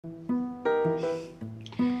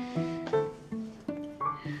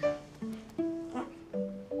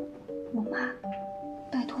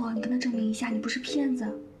你不是骗子。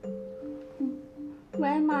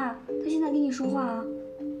喂，妈，他现在跟你说话啊。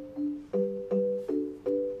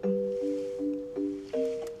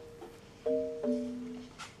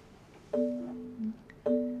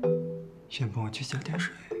先帮我去加点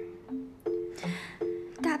水。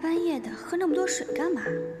大半夜的喝那么多水干嘛？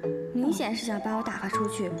明显是想把我打发出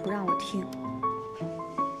去，不让我听。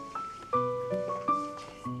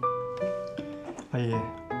阿姨。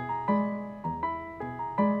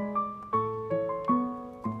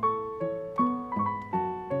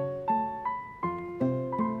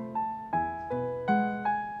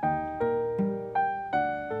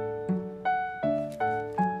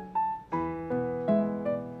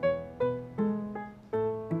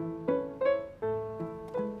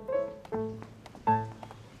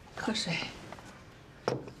 喝水。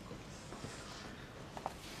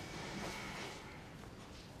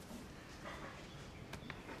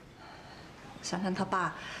珊珊他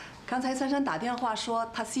爸，刚才珊珊打电话说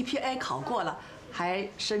他 CPA 考过了，还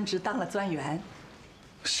升职当了专员。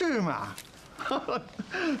是吗？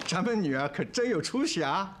咱们女儿可真有出息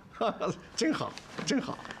啊！真好，真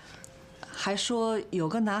好。还说有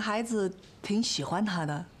个男孩子挺喜欢她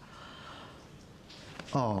的。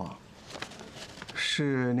哦。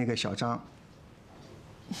 是那个小张，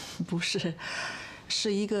不是，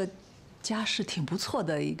是一个家世挺不错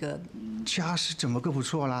的一个。家世怎么个不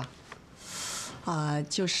错啦？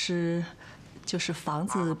就是房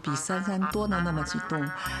子比珊珊多了那么几栋，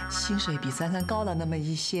薪水比珊珊高了那么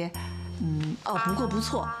一些。不过不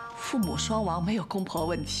错，父母双亡，没有公婆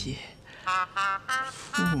问题。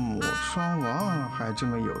父母双亡还这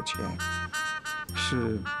么有钱，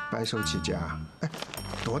是白手起家。哎，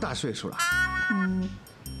多大岁数了？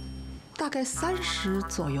 大概30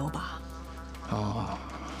左右吧。哦，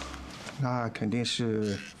那肯定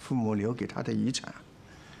是父母留给他的遗产。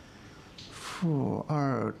富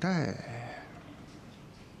二代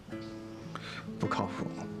不靠谱，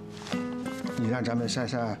你让咱们珊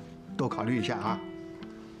珊多考虑一下啊。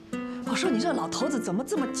我说你这老头子怎么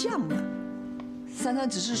这么犟呢？珊珊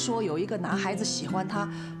只是说有一个男孩子喜欢她，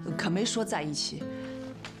可没说在一起。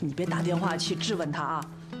你别打电话去质问他啊。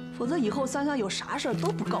 否则以后珊珊有啥事儿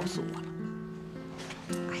都不告诉我了。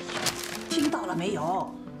哎呀，听到了没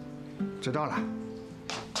有？知道了。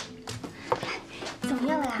怎么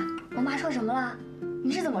样了呀？我妈说什么了？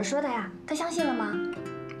你是怎么说的呀？她相信了吗？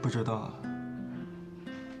不知道。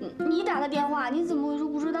你打的电话，你怎么会说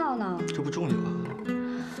不知道呢？这不重要。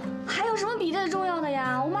还有什么比这重要的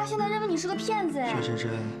呀？我妈现在认为你是个骗子哎。薛深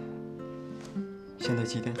深，现在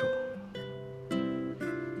几点钟？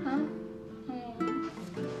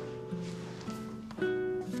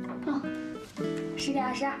 10点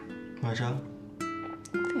22。晚上。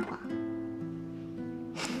废话。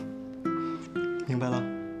明白了。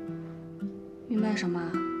明白什么？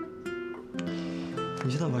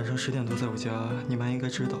你现在晚上10点多在我家，你妈应该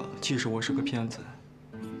知道，即使我是个骗子，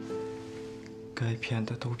该骗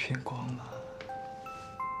的都骗光了。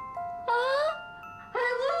啊！哎，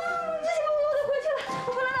不行，我得回去了，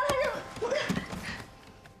我不能让他认。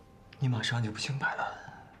你马上就不清白了。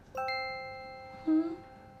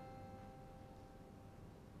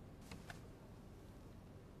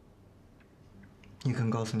 你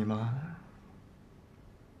肯告诉你妈，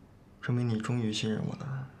说明你终于信任我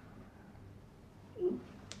了。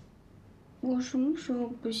我什么时候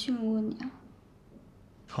不信任过你啊？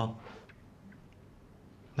好，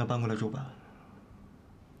那搬过来住吧。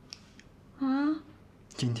啊？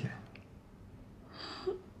今天。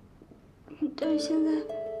但是现在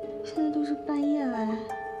都是半夜了。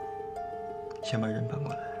先把人搬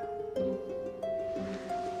过来。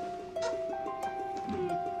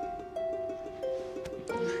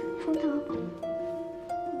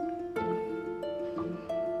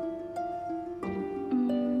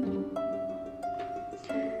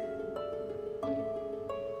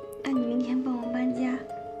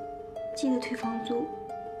 记得退房租。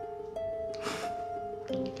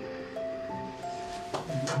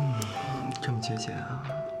这么节俭啊！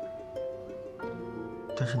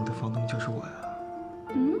但是你的房东就是我呀。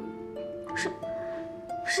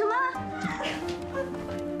什么？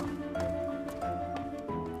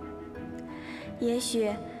也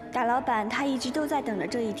许大老板他一直都在等着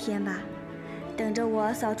这一天吧，等着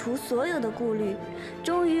我扫除所有的顾虑，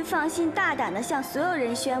终于放心大胆地向所有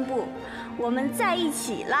人宣布，我们在一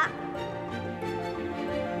起啦！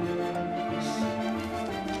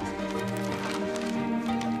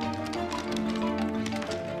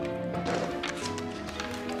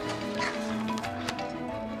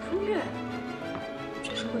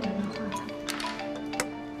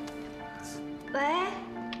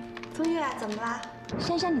 怎么啦？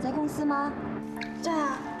珊珊，你在公司吗？在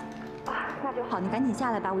啊。快下就好，你赶紧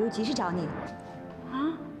下来吧，我又急事找你。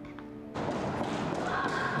啊？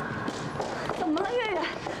怎么了，月月？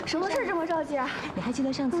什么事这么着急啊？你还记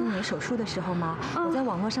得上次你手术的时候吗？我在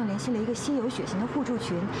网络上联系了一个心有血型的互助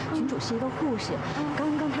群，群主是一个护士。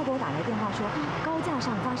刚刚他给我打来电话说，高架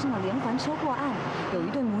上发生了连环车祸案，有一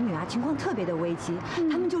对母女啊，情况特别的危急，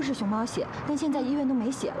他们就是熊猫血，但现在医院都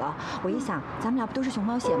没血了。我一想，咱们俩不都是熊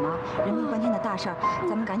猫血吗？人命关天的大事儿，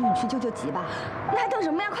咱们赶紧去救救急吧。那还等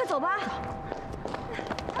什么呀？快走吧！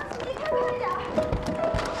你开快点！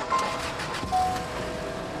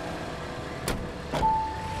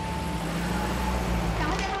赶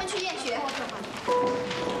快带他们去验血。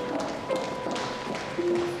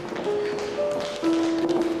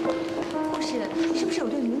护士，是不是有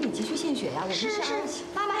对母女急需献血呀？我们是，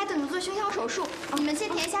妈妈还等着做胸腔手术，你们先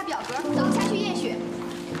填一下表格，等一下去验血。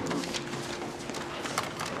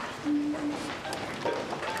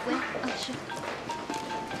喂，是。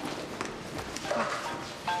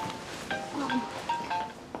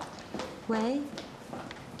喂。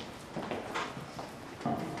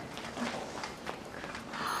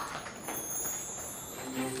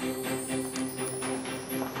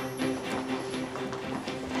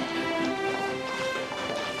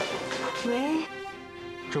喂，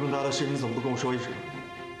这么大的事，你怎么不跟我说一声？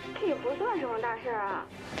这也不算什么大事啊。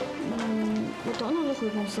我等等就回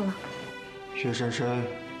公司了。薛珊珊，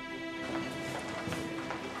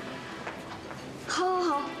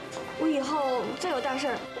好，我以后再有大事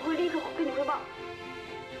儿，我会立刻跟你汇报。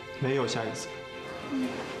没有下一次。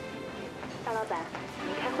大老板，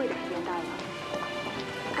您开会的时间到了。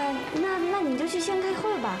那你就去先开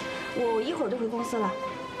会吧，我一会儿就回公司了。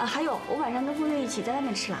还有，我晚上跟风月一起在外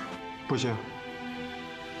面吃了。不行，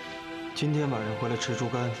今天晚上回来吃猪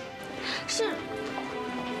肝。是。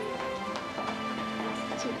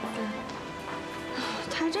猪肝，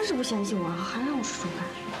他还真是不嫌弃我，还让我吃猪肝。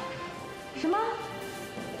什么？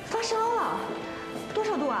发烧了？多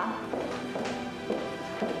少度啊？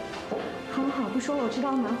好，不说了，我知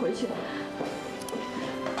道了，马上回去。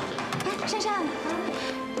哎，珊珊，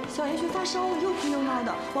小妍学发烧了，又哭又闹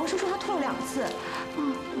的。王叔说他吐了2次。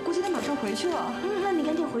我估计他马上回去了。那你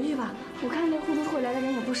赶紧回去吧。我看那互助会来的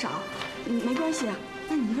人也不少。没关系啊。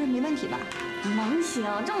那你一个人没问题吧？能行，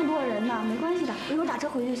这么多人呢，没关系的。我一会儿打车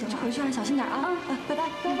回去就行了。回去小心点啊。拜拜。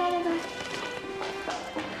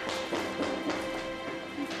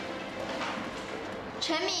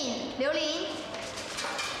陈敏、刘琳，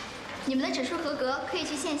你们的指数合格，可以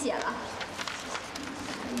去献血了。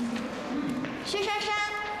薛珊珊，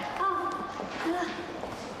来了。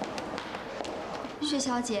薛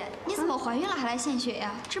小姐，你怎么怀孕了还来献血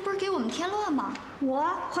呀？这不是给我们添乱吗？我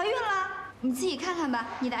怀孕了？你自己看看吧，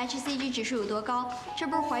你的 hCG 指数有多高？这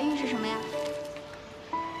不是怀孕是什么呀？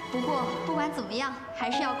不过不管怎么样，还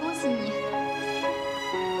是要恭喜你。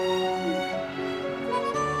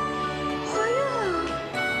怀孕了？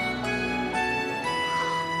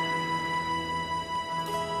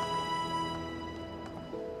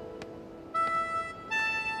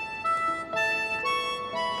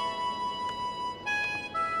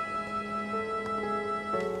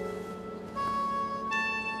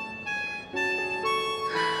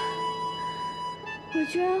我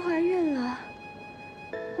居然怀孕了！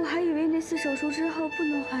我还以为那次手术之后不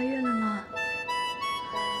能怀孕了呢。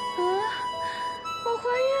我怀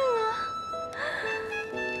孕了！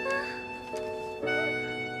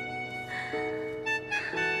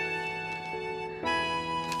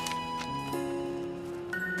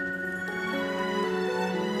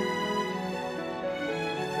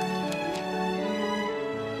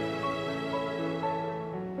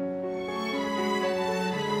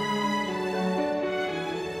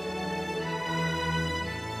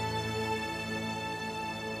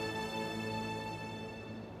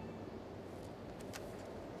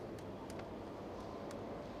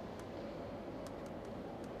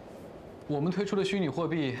我们推出的虚拟货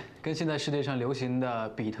币跟现在世界上流行的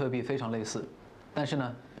比特币非常类似，但是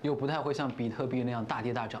呢，又不太会像比特币那样大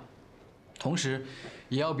跌大涨，同时，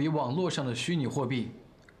也要比网络上的虚拟货币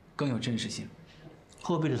更有真实性。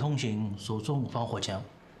货币的通行守重防火墙，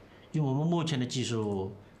因为我们目前的技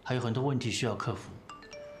术还有很多问题需要克服。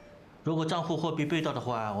如果账户货币被盗的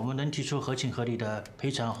话，我们能提出合情合理的赔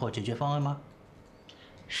偿或解决方案吗？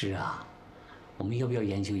是啊，我们要不要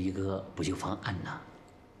研究一个补救方案呢？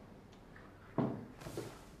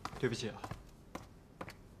对不起啊。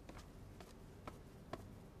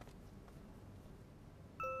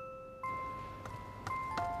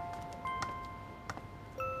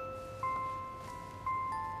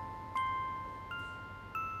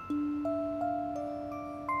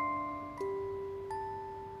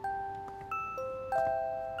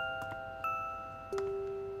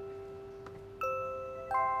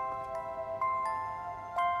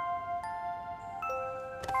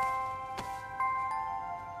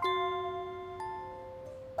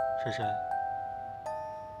珊珊。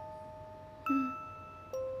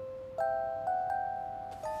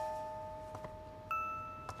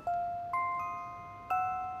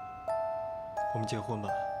我们结婚吧。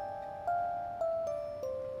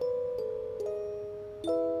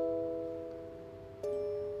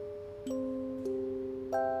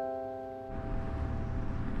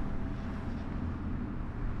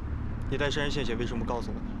你带珊珊献血为什么不告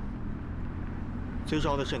诉我呢？最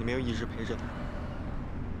重要的是你没有一直陪着她，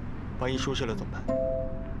万一出事了怎么办？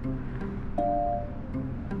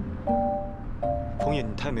枫叶，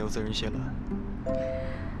你太没有责任心了。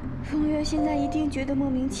风月现在一定觉得莫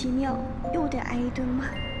名其妙，又得挨一顿骂。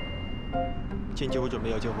近期我准备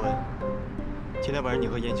要结婚，今天晚上你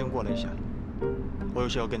和严青过来一下，我有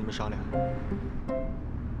事要跟你们商量。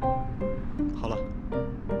好了。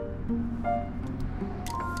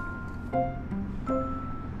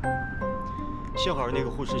幸好是那个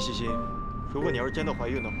护士细心，如果你要是真的怀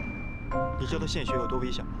孕的话，你知道献血有多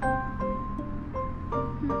危险吗？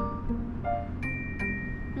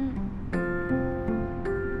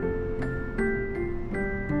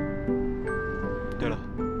对了，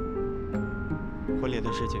婚礼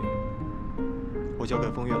的事情我交给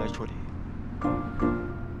风月来处理，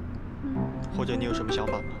或者你有什么想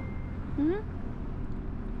法吗？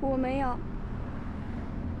我没有。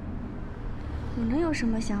我能有什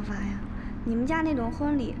么想法呀？你们家那种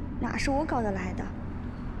婚礼哪是我搞得来的？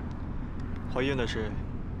怀孕的事，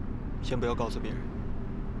先不要告诉别人。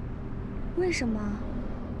为什么？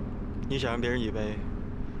你想让别人以为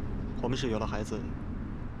我们是有了孩子，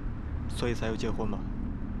所以才要结婚吗？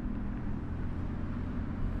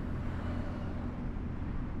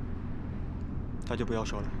那就不要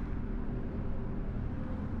说了。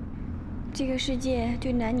这个世界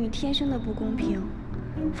对男女天生的不公平，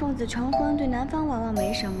奉子成婚对男方往往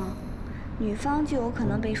没什么，女方就有可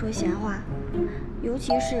能被说闲话，尤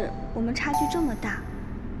其是我们差距这么大。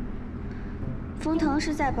风腾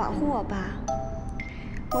是在保护我吧？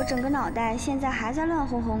我整个脑袋现在还在乱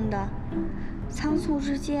哄哄的，仓促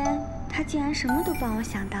之间，他竟然什么都帮我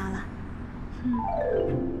想到了。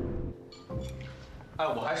哎，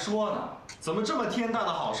我还说呢，怎么这么天大的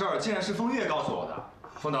好事儿，竟然是风月告诉我的？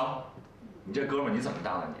风腾，你这哥们儿你怎么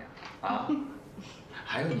当的你？啊？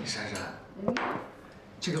还有你珊珊，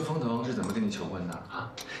这个风腾是怎么跟你求婚的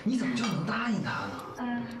啊？你怎么就能答应他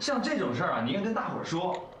呢？像这种事儿啊，你应该跟大伙儿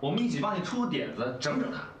说，我们一起帮你出点子，整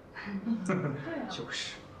整他。就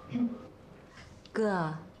是。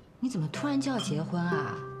哥，你怎么突然就要结婚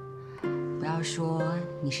啊？不要说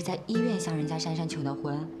你是在医院向人家珊珊求的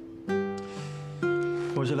婚。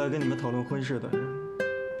我是来跟你们讨论婚事的，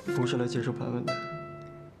不是来接受盘问的。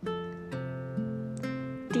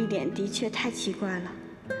地点的确太奇怪了，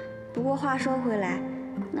不过话说回来，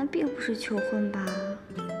那并不是求婚吧？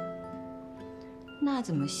那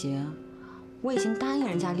怎么行？我已经答应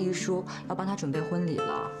人家丽叔要帮他准备婚礼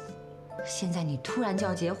了，现在你突然就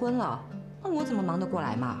要结婚了，那我怎么忙得过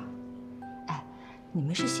来嘛？哎，你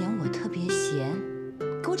们是嫌我特别闲，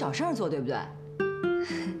给我找事儿做，对不对？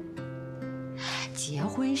结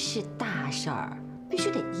婚是大事儿，必须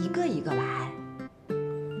得一个一个来。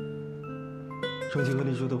盛琪和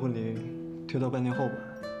丽叔的婚礼推到半年后吧，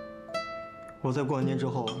我在过完年之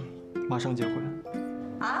后马上结婚。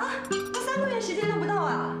啊？那3个月时间都不到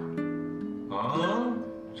啊？啊，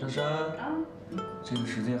珊珊，这个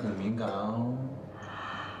时间很敏感哦。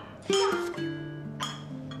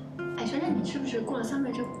哎，珊珊，你是不是过了3个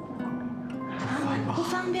月之后不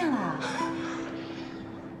方便了？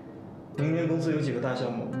明年公司有几个大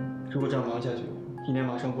项目，如果这样忙下去，1年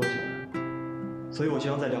马上过去了，所以我希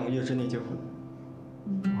望在2个月之内结婚。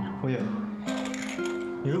红叶，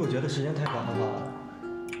你如果觉得时间太赶的话，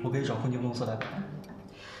我可以找婚庆公司来办。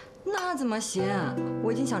那怎么行？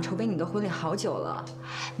我已经想筹备你的婚礼好久了。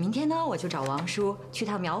明天呢，我就找王叔去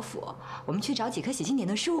趟苗府，我们去找几棵喜庆点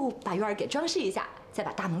的树，把院儿给装饰一下，再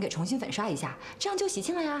把大门给重新粉刷一下，这样就喜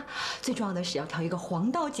庆了呀。最重要的是要挑一个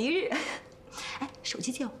黄道吉日。哎，手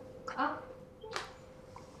机借我。啊。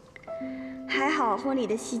还好婚礼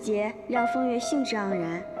的细节让风月兴致盎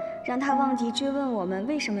然，让他忘记追问我们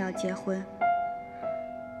为什么要结婚。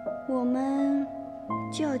我们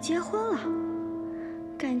就要结婚了。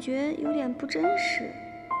感觉有点不真实。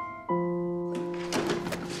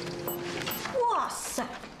哇塞，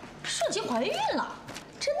盛琪怀孕了，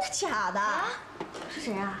真的假的？啊？是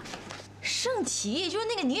谁啊？盛琪，就是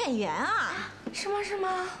那个女演员啊。是吗？是吗？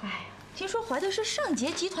哎，听说怀的是上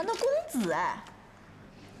杰集团的公子哎，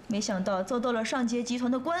没想到遭到了上杰集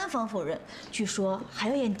团的官方否认，据说还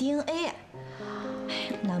要验 DNA 哎。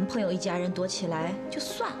男朋友一家人躲起来就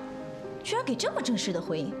算了，居然给这么正式的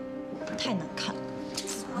回应，太难看了。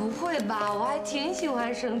不会吧，我还挺喜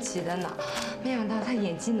欢盛琦的呢，没想到他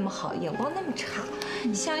演技那么好，眼光那么差，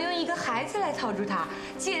想用一个孩子来套住他，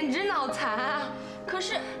简直脑残啊！可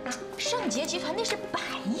是盛杰集团那是百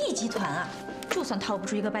亿集团啊，就算套不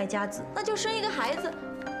出一个败家子，那就生一个孩子，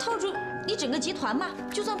套住一整个集团嘛。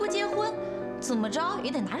就算不结婚，怎么着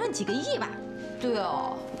也得拿上几个亿吧？对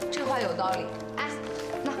哦，这话有道理。哎，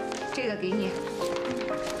那这个给你，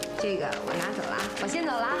这个我拿走了，我先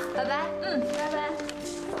走了，拜拜。拜拜。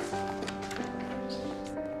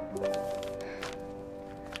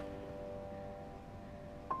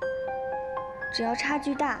只要差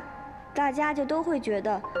距大，大家就都会觉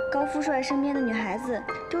得高富帅身边的女孩子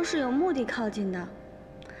都是有目的靠近的。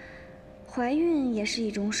怀孕也是一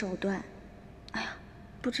种手段。哎呀，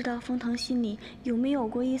不知道封腾心里有没有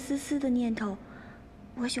过一丝丝的念头，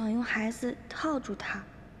我想用孩子套住他。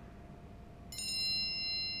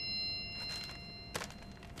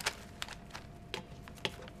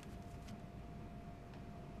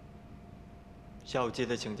下午记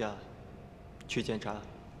得请假，去检查。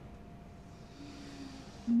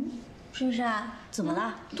珊珊，怎么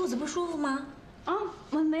了？肚子不舒服吗？啊，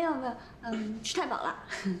没有，吃太饱了。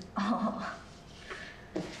哦，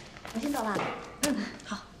我先走了。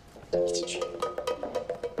好，一起去。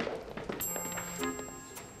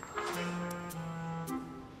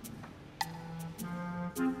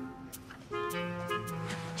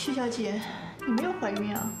徐小姐，你没有怀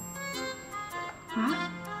孕啊？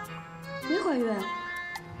啊？没怀孕？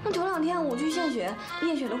那头2天我去献血，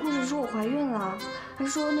验血的护士说我怀孕了，还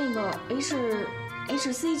说那个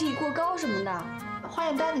HCG 过高什么的。化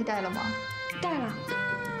验单你带了吗？带了。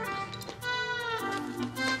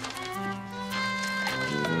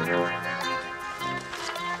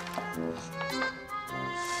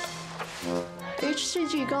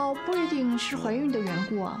HCG 高不一定是怀孕的缘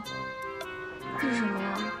故啊。是什么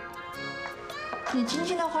呀？你今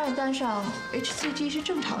天的化验单上 HCG 是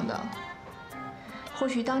正常的，或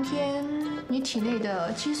许当天你体内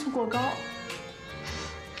的激素过高。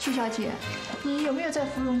曲小姐，你有没有在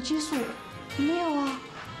服用激素？没有啊，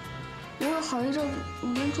我有好一阵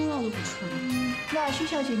我连中药都不吃了。那曲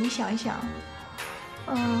小姐，你想一想，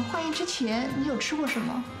怀孕之前你有吃过什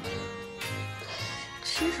么？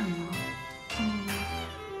吃什么？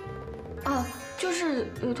就是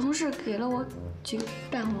有同事给了我几个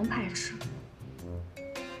蛋黄派吃。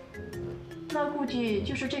那估计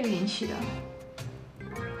就是这个引起的。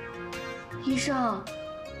医生，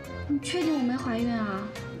你确定我没怀孕啊？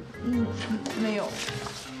没有。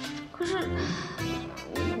可是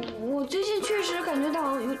我最近确实感觉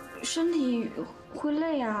到身体会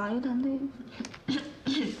累啊，有点累。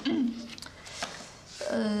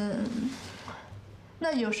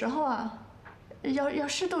那有时候啊，要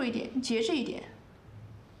适度一点，节制一点。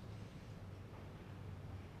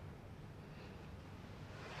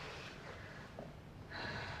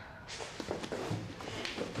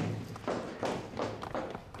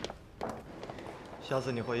下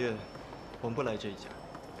次你怀孕，我们不来这一家。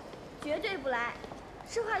绝对不来，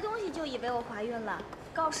吃坏东西就以为我怀孕了，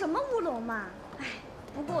搞什么乌龙嘛！哎，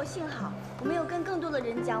不过幸好我没有跟更多的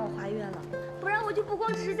人讲我怀孕了，不然我就不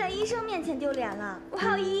光只是在医生面前丢脸了，我还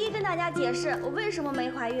要一一跟大家解释我为什么没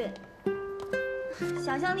怀孕。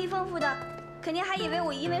想象力丰富的，肯定还以为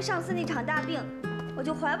我因为上次那场大病，我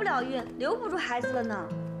就怀不了孕，留不住孩子了呢。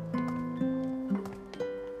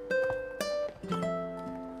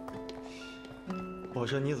我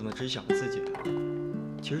说你怎么只想着自己啊？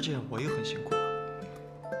其实这样我也很辛苦啊。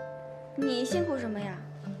你辛苦什么呀？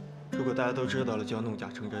如果大家都知道了，就要弄假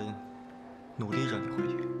成真，努力让你怀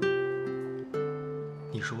孕，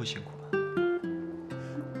你说会辛苦吗？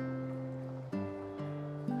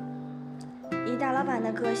以大老板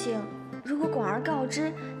的个性，如果广而告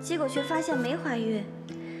之，结果却发现没怀孕，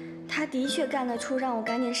他的确干得出让我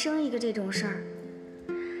赶紧生一个这种事儿。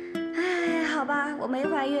哎，好吧，我没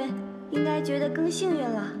怀孕，应该觉得更幸运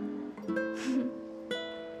了。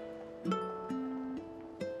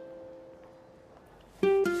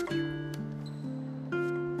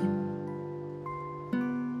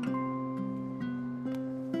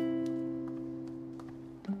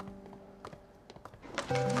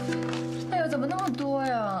哎呦，怎么那么多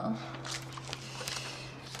呀？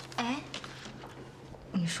哎，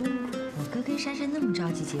你说我哥跟珊珊那么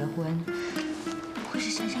着急结婚，不会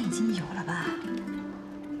是珊珊已经有了吧？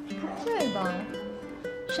不会吧？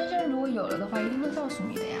珊珊如果有了的话，一定会告诉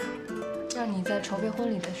你的呀，让你在筹备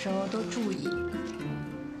婚礼的时候多注意。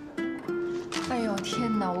哎呦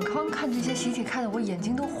天哪！我刚看这些喜帖，看得我眼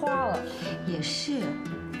睛都花了。也是，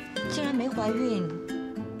既然没怀孕，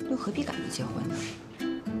又何必赶着结婚呢？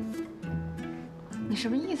你什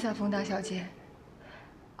么意思啊，冯大小姐？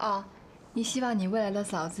哦，你希望你未来的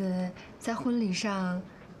嫂子在婚礼上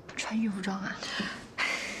穿孕妇装啊？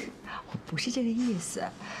我不是这个意思。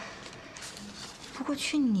不过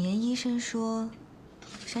去年医生说，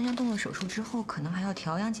珊珊动了手术之后，可能还要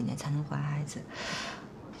调养几年才能怀孩子，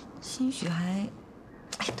兴许还，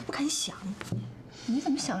哎呀，都不敢想。你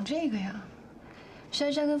怎么想这个呀？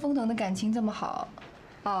珊珊跟封腾的感情这么好，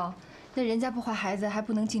哦，那人家不怀孩子还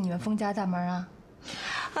不能进你们封家大门啊？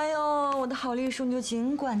哎呦，我的好丽叔，你就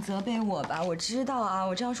尽管责备我吧。我知道啊，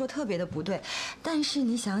我这样说特别的不对，但是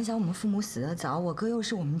你想想，我们父母死得早，我哥又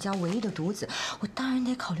是我们家唯一的独子，我当然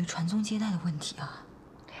得考虑传宗接代的问题啊。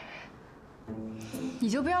你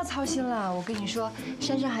就不要操心了，我跟你说，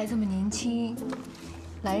珊珊还这么年轻，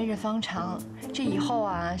来日方长，这以后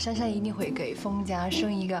啊，珊珊一定会给封家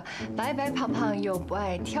生一个白白胖胖又不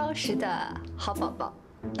爱挑食的好宝宝。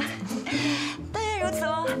但愿如此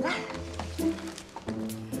哦。来。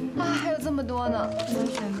啊，还有这么多呢！我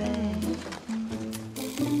准备。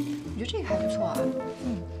我觉得这个还不错啊。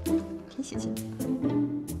挺喜庆。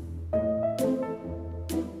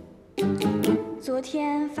昨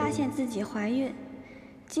天发现自己怀孕，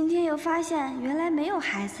今天又发现原来没有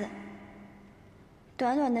孩子。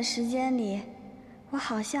短短的时间里，我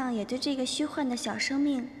好像也对这个虚幻的小生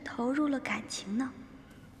命投入了感情呢。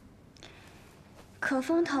可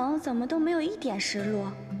封腾怎么都没有一点失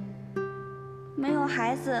落。没有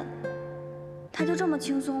孩子，他就这么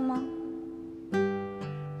轻松吗？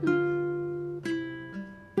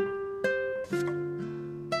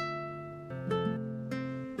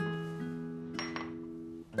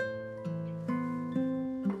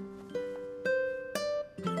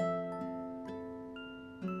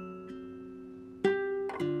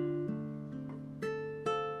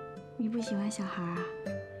你不喜欢小孩啊？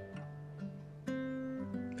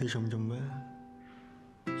为什么这么问？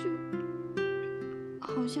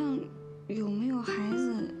好像有没有孩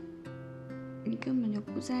子，你根本就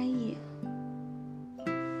不在意。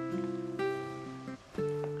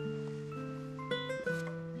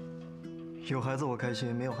有孩子我开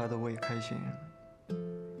心，没有孩子我也开心。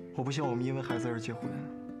我不希望我们因为孩子而结婚。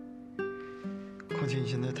况且你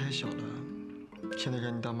现在太小了，现在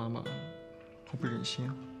让你当妈妈，我不忍心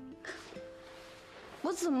啊。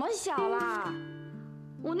我怎么小啦？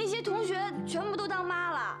我那些同学全部都当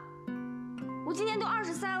妈了。我今年都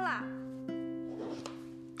23了。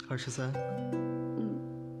23？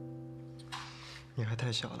你还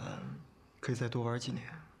太小了，可以再多玩几年。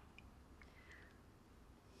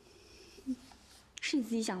是你自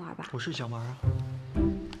己想玩吧？我是想玩啊，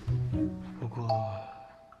不过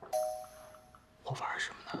我玩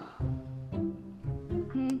什么呢？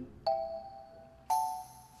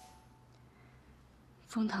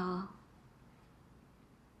封腾，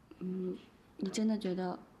你真的觉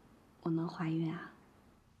得我能怀孕啊？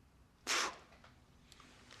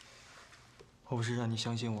我不是让你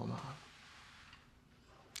相信我吗？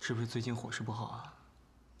是不是最近伙食不好啊？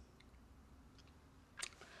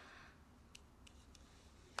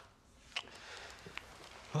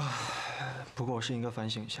不过我是应该反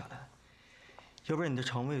省一下的，要不然你的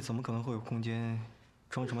肠胃怎么可能会有空间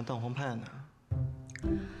装什么蛋黄派呢？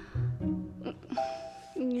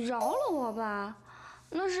你饶了我吧，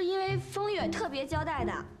那是因为风月特别交代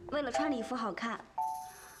的，为了穿礼服好看，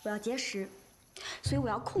我要节食，所以我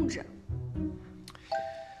要控制。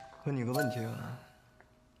问你个问题啊，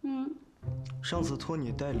上次托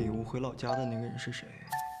你带礼物回老家的那个人是谁？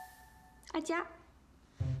阿佳。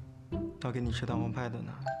他给你吃蛋黄派的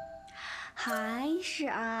呢？还是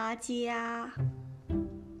阿佳。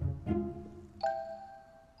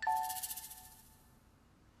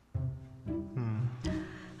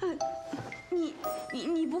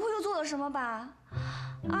你不会又做了什么吧？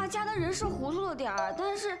阿佳的人是糊涂了点儿，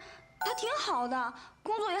但是他挺好的，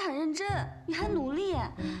工作也很认真，也很努力。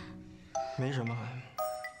没什么，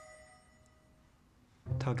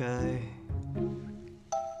他该。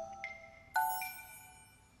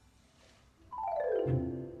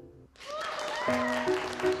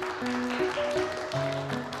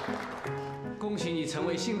恭喜你成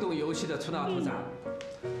为心动游戏的出纳组长，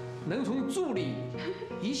能从助理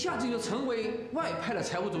一下子就成为外派的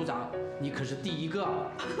财务组长，你可是第一个，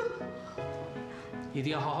一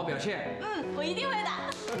定要好好表现。我一定会的。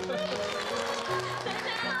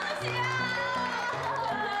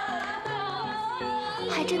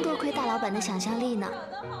还真多亏大老板的想象力呢。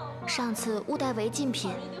上次误带违禁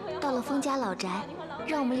品到了封家老宅，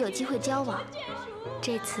让我们有机会交往。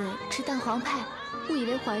这次吃蛋黄派，误以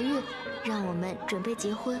为怀孕，让我们准备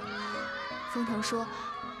结婚。封腾说，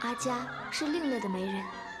阿佳是另类的媒人。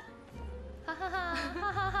哈哈哈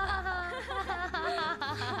哈哈哈哈哈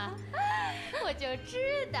哈哈！我就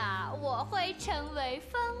知道我会成为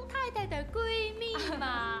风太太的闺蜜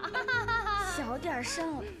嘛。小点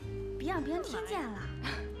声，别让别人听见了。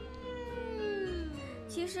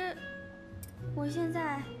其实，我现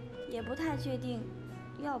在也不太确定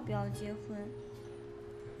要不要结婚。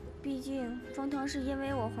毕竟风腾是因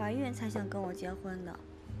为我怀孕才想跟我结婚的，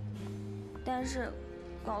但是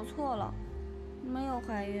搞错了，没有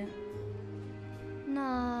怀孕。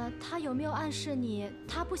那他有没有暗示你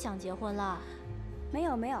他不想结婚了？没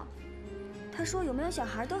有，他说有没有小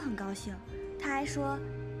孩都很高兴，他还说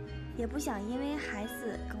也不想因为孩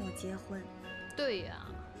子跟我结婚。对呀，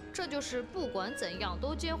这就是不管怎样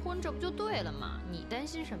都结婚，这不就对了吗？你担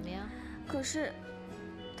心什么呀？可是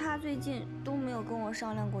他最近都没有跟我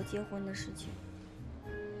商量过结婚的事情。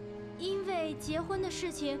因为结婚的事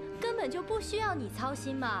情根本就不需要你操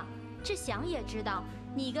心嘛。这想也知道，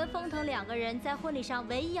你跟风腾2个人在婚礼上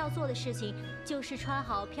唯一要做的事情，就是穿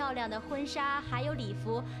好漂亮的婚纱还有礼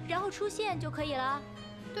服，然后出现就可以了。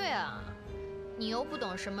对啊，你又不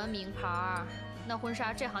懂什么名牌，那婚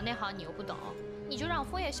纱这行那行你又不懂，你就让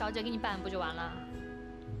枫叶小姐给你办不就完了？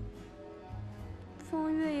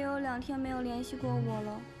枫叶也有2天没有联系过我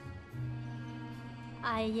了。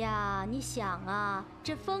哎呀，你想啊，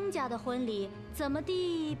这封家的婚礼怎么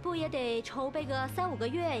地不也得筹备个3、5个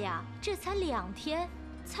月呀？这才2天，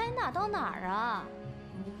才哪到哪儿啊？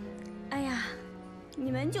哎呀，你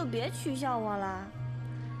们就别取笑我了。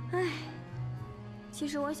哎，其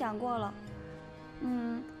实我想过了，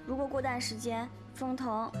如果过段时间风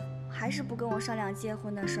腾还是不跟我商量结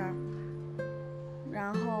婚的事儿，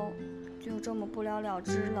然后就这么不了了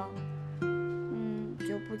之了，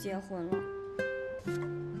就不结婚了。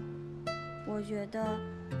我觉得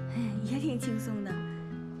也挺轻松的，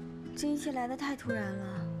这一切来得太突然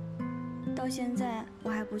了。到现在我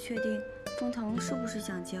还不确定风腾是不是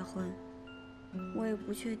想结婚，我也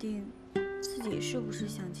不确定自己是不是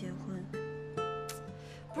想结婚。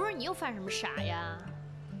不是你又犯什么傻呀？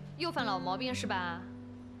又犯老毛病是吧？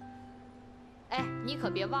哎，你可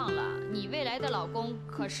别忘了，你未来的老公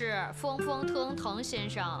可是风腾先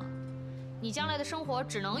生，你将来的生活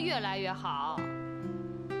只能越来越好。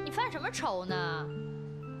你犯什么愁呢？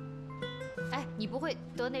哎，你不会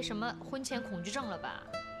得那什么婚前恐惧症了吧？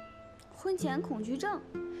婚前恐惧症，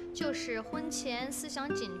就是婚前思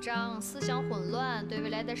想紧张、思想混乱，对未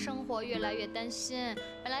来的生活越来越担心。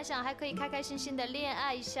本来想还可以开开心心的恋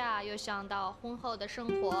爱一下，又想到婚后的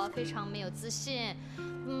生活非常没有自信，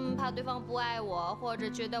怕对方不爱我，或者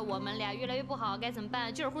觉得我们俩越来越不好，该怎么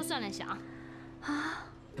办？就是胡思乱想。啊，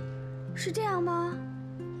是这样吗？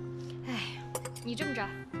哎，你这么着，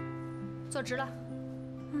坐直了，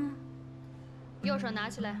右手拿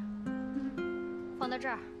起来，放到这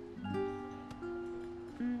儿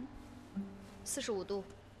，45度，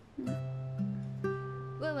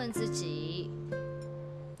问问自己，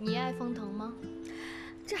你爱风腾吗？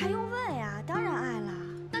这还用问呀？当然爱了。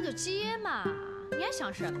那就接嘛，你还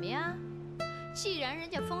想什么呀？既然人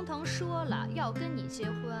家风腾说了要跟你结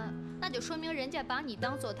婚，那就说明人家把你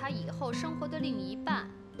当做他以后生活的另一半，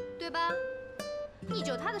对吧？你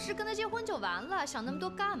就踏踏实跟他结婚就完了，想那么多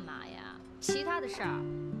干嘛呀？其他的事儿，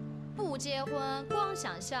不结婚光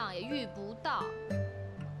想象也遇不到。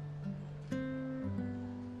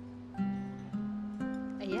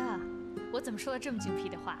哎呀，我怎么说了这么精辟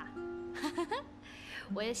的话？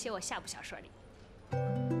我也写我下部小说里。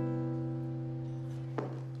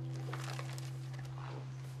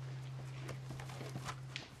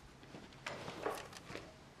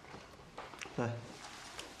来，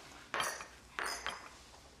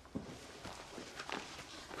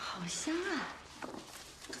好香啊！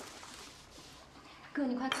哥，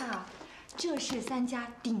你快看啊，这是3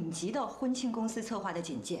家顶级的婚庆公司策划的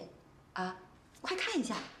简介，啊，快看一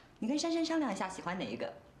下，你跟珊珊商量一下，喜欢哪一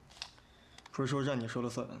个？不是说让你说了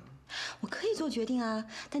算？我可以做决定啊，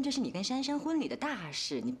但这是你跟珊珊婚礼的大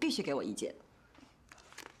事，你必须给我意见。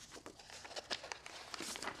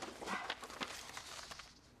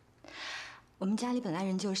我们家里本来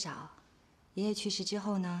人就少，爷爷去世之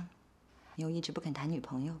后呢，你又一直不肯谈女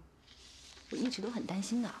朋友，我一直都很担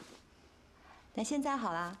心的。但现在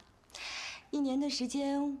好啦，1年的时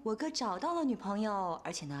间，我哥找到了女朋友，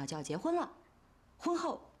而且呢就要结婚了。婚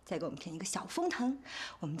后再给我们添一个小风腾，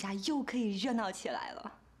我们家又可以热闹起来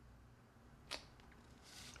了。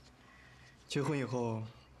结婚以后，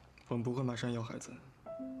我们不会马上要孩子。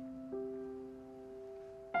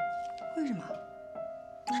为什么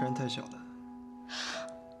珊珊太小了。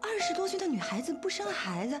 20多岁的女孩子不生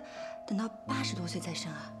孩子，等到80多岁再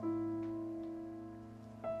生啊？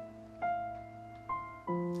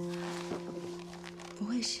不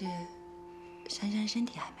会是珊珊身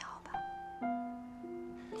体还没好吧？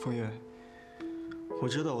风月，我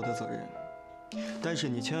知道我的责任，但是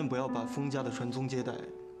你千万不要把封家的传宗接代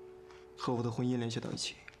和我的婚姻联系到一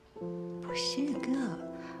起。不是哥，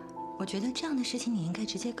我觉得这样的事情你应该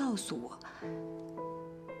直接告诉我。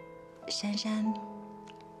珊珊，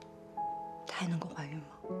她还能够怀孕吗？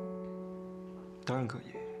当然可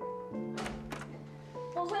以。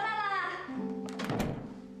我回来啦！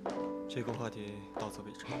这个话题到此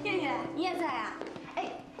为止。月月，你也在啊？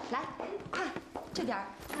哎，来，快，这边啊，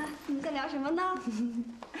你们在聊什么呢？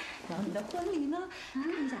聊你的婚礼呢？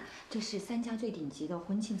看一下，这是3家最顶级的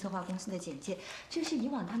婚庆策划公司的简介，这是以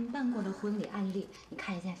往他们办过的婚礼案例，你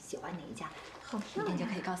看一下喜欢哪一家，好漂亮，明天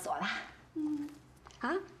就可以告诉我啦。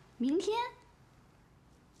啊，明天？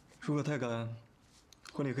如果太赶，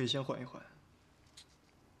婚礼可以先缓一缓。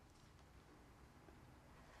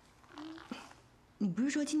你不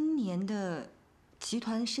是说今年的集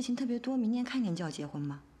团事情特别多，明年开年就要结婚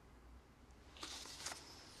吗？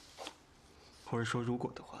我是说如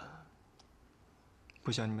果的话，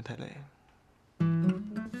不想你们太累。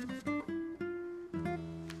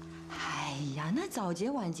哎呀，那早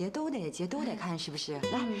节晚节都得结，都得看，是不是？来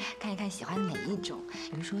看一看喜欢哪一种，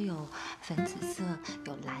比如说有粉紫色，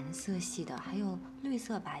有蓝色系的，还有绿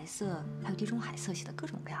色、白色，还有地中海色系的，各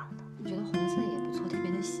种各样的。我觉得红色也不错，特别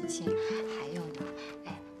的喜庆。还有呢，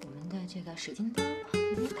哎，我们的这个水晶灯，太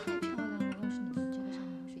漂亮了，要是你们这个上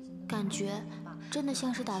面有水晶灯，感觉真的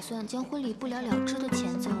像是打算将婚礼不了了之的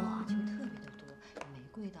前奏啊。就特别的多，有玫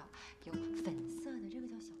瑰的，有粉色的，这个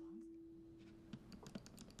叫小王子。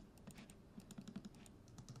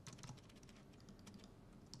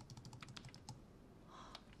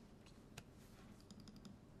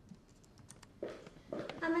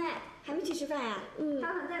阿妹，还没去吃饭呀？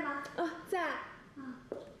老板在吗？在。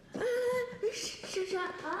珊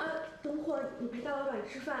珊等会儿你陪大老板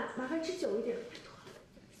吃饭，麻烦吃久一点，拜托。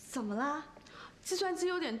怎么了？计算机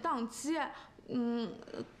有点宕机，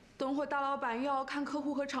等会儿大老板又要看客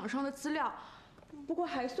户和厂商的资料，不过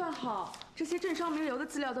还算好，这些政商名流的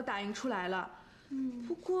资料都打印出来了。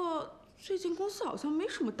不过最近公司好像没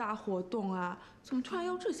什么大活动啊，怎么突然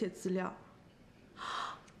要这些资料？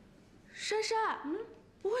珊珊，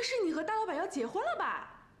不会是你和大老板要结婚了吧？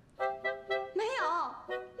没有，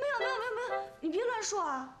你别乱说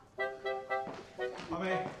啊！阿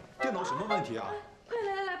梅，电脑什么问题啊？快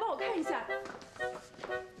来，帮我看一下。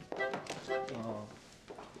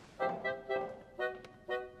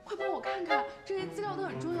快帮我看看，这些资料都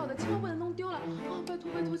很重要的，千万不能弄丢了啊！拜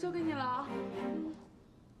托，交给你了啊！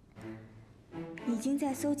已经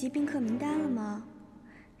在搜集宾客名单了吗？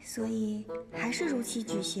所以还是如期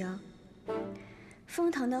举行。封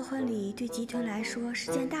腾的婚礼对集团来说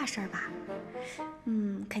是件大事儿吧？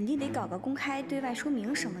肯定得搞个公开对外说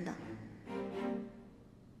明什么的。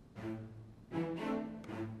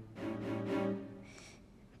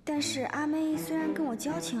但是阿妹虽然跟我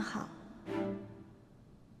交情好，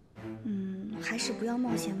还是不要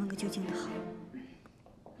冒险问个究竟的好。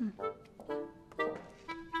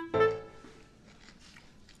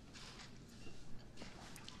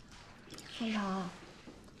封腾，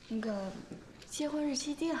那个结婚日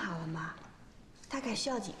期定好了吗？大概需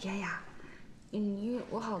要几天呀？因为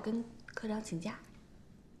我好跟科长请假。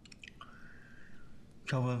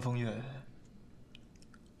朝闻风月。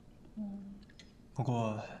不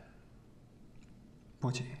过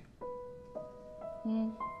不急。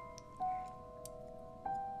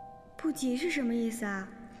不急是什么意思啊？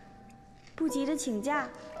不急着请假，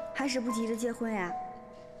还是不急着结婚呀？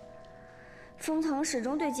封腾始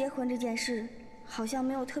终对结婚这件事好像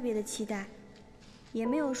没有特别的期待，也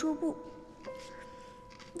没有说不。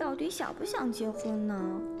到底想不想结婚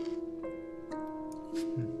呢？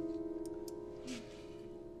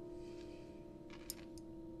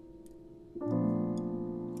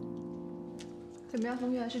怎么样，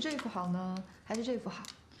风月？是这幅好呢，还是这幅好？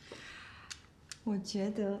我觉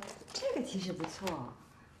得这个其实不错，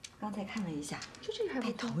刚才看了一下，就这个还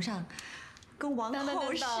不错。头上跟王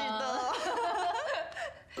后似的。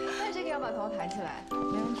但是这个要把头抬起来，没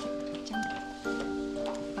问题，真的。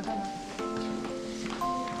好看吗？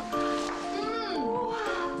哇，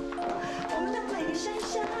我们的美珊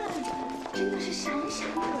珊，真的是闪闪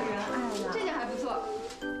惹人爱呀！这件还不错。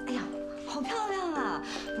哎呀，好漂亮啊！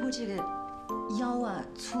不过这个腰啊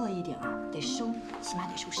粗了一点啊，得收，起码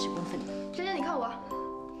得收10公分。珊珊，你看我，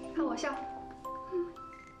看我笑。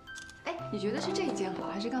哎，你觉得是这一件好，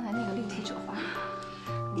还是刚才那个立体褶花？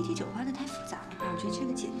立体褶花的太复杂了，我觉得这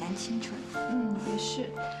个简单清纯。也是。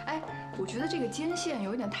哎，我觉得这个肩线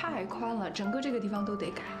有一点太宽了，整个这个地方都得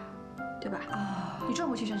改，对吧？你转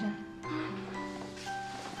过去，珊珊。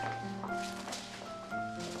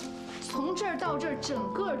从这儿到这儿，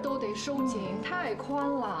整个都得收紧，太宽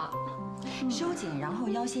了。收紧，然后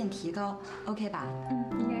腰线提高 ，OK 吧？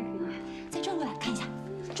应该可以。再转过来看一下，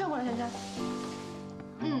转过来，珊珊。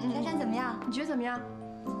珊珊怎么样？你觉得怎么样？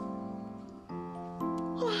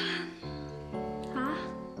哇！啊？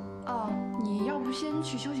哦，你要不先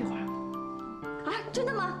去休息会儿？啊，真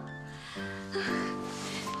的吗？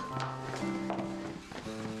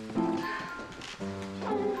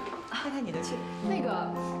看看你的去。那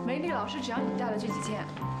个梅丽老师只要你带了这几件。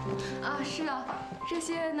啊，是啊，这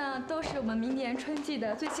些呢都是我们明年春季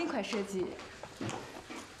的最新款设计。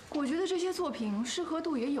我觉得这些作品适合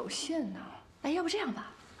度也有限呢。哎，要不这样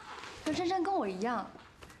吧，让珊珊跟我一样，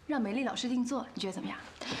让梅丽老师定做，你觉得怎么样？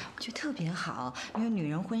我觉得特别好，因为女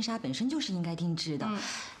人婚纱本身就是应该定制的。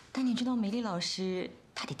但你知道梅丽老师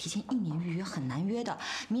她得提前1年预约，很难约的。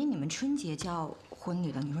明年你们春节就要婚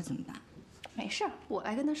礼了，你说怎么办？没事儿，我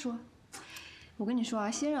来跟她说。我跟你说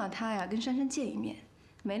啊，先让她呀跟珊珊见一面。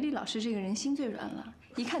梅丽老师这个人心最软了，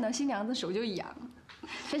一看到新娘子手就痒。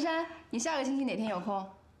珊珊，你下个星期哪天有空？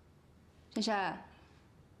珊珊，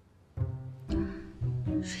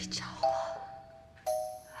睡着了。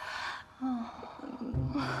哦。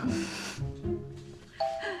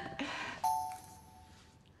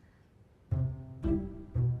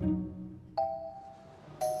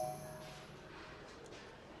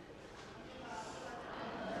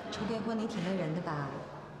筹备婚礼挺累人的吧？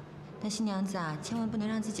但新娘子啊，千万不能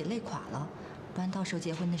让自己累垮了，不然到时候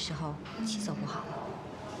结婚的时候气色不好。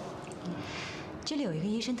这里有一个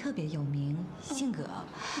医生特别有名，性格，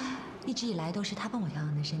一直以来都是他帮我调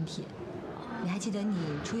养的身体。你还记得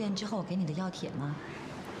你出院之后我给你的药帖吗？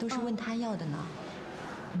都是问他要的呢。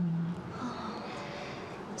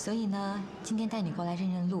所以呢，今天带你过来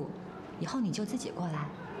认认路，以后你就自己过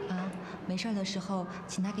来啊。没事的时候，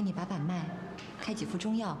请他给你把把脉，开几副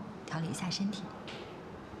中药，调理一下身体。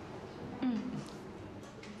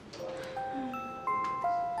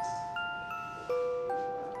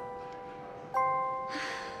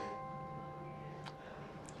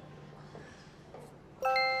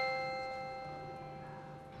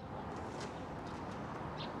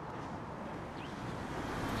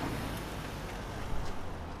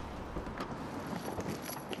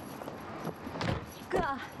哥，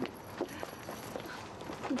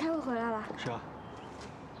你开会回来了？是啊。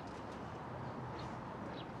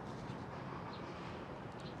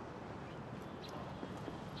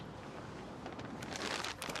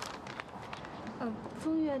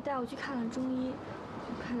风月带我去看了中医，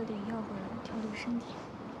开了点药回来调理身体。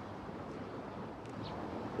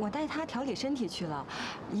我带他调理身体去了，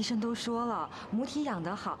医生都说了，母体养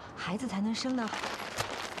得好，孩子才能生得好。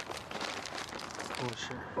不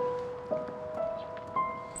是。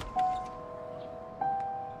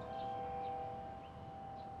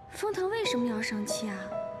封腾为什么要生气啊？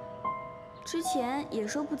之前也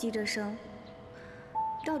说不急着生，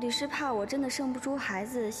到底是怕我真的生不出孩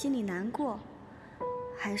子心里难过，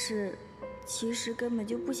还是其实根本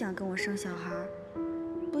就不想跟我生小孩，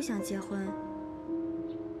不想结婚？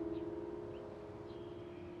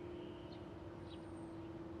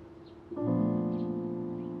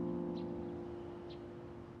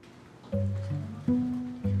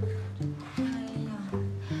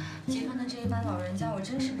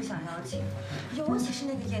真是不想邀请，尤其是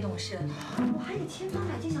那个叶董事，我还得千方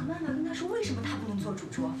百计想办法跟他说为什么他不能做主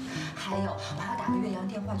桌。还有，我还要打个岳阳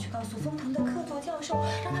电话去告诉封腾的客座教授，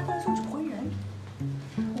让他过来做主婚人。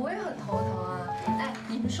我也很头疼啊！哎，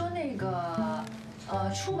你们说那个，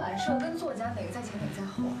出版社跟作家哪个在前哪个在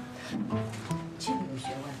后？这个有学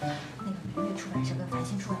问。那个明月出版社跟繁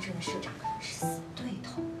星出版社的社长是死对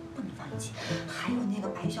头，不能放一起。还有那个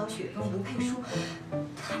白小雪跟吴佩书，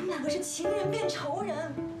他们2个是情人变仇人，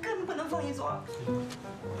更不能放一桌。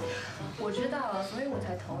我知道了，所以我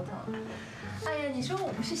才头疼。哎呀，你说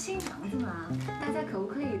我不是新娘子吗？大家可不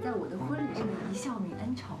可以在我的婚礼上一笑泯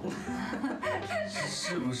恩仇？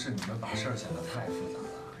是不是你们把事儿想得太复杂了？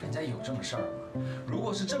人家有这么事儿吗？如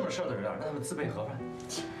果是这么事儿的人啊，让他们自备盒饭。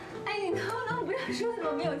哎，你能不能不要说那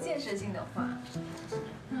种没有建设性的话？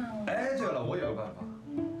哎，对了，我有个办法，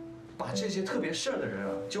把这些特别事儿的人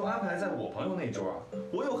啊，就安排在我朋友那一桌啊。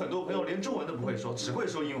我有很多朋友连中文都不会说，只会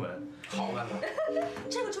说英文。好办法。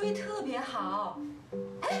这个主意特别好。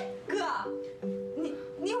哎，哥，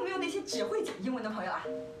你有没有那些只会讲英文的朋友啊？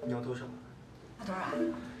你要多少？要多少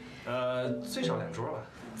啊？最少2桌吧。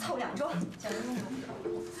凑2桌，讲英文。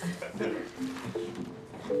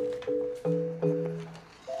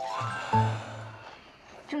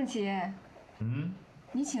郑琪，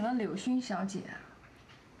你请了柳薰小姐啊？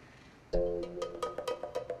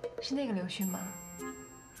是那个柳薰吗？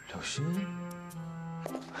柳薰？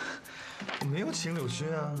我没有请柳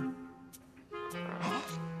薰啊。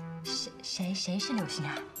谁是柳薰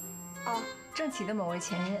啊？哦，郑启的某位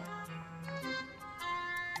前任。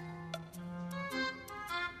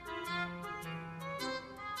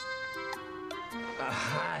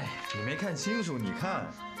嗨，你没看清楚？你看，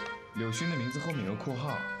柳勋的名字后面有个括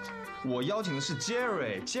号。我邀请的是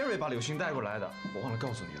Jerry 把柳勋带过来的。我忘了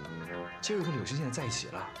告诉你了，Jerry 跟柳勋现在在一起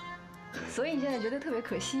了。所以你现在觉得特别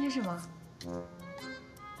可惜是吗？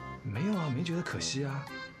没有啊，没觉得可惜啊。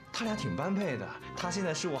他俩挺般配的，他现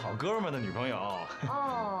在是我好哥们儿的女朋友。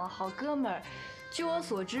哦，好哥们儿，据我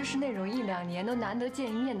所知是那种1、2年都难得见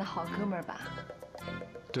一面的好哥们儿吧？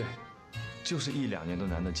对，就是1、2年都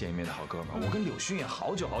难得见一面的好哥们儿。我跟柳勋也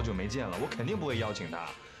好久没见了，我肯定不会邀请他。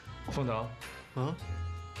风腾，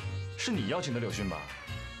是你邀请的柳勋吧？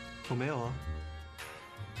我没有啊。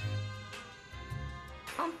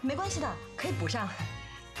啊，没关系的，可以补上。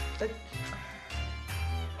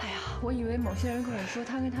哎呀，我以为某些人跟我说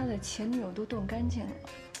他跟他的前女友都断干净了。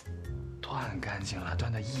断干净了，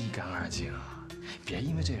断得一干二净啊！别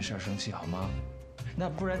因为这件事生气好吗？那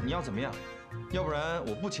不然你要怎么样？要不然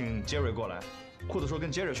我不请 Jerry 过来，或者说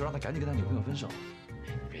跟 Jerry 说让他赶紧跟他女朋友分手。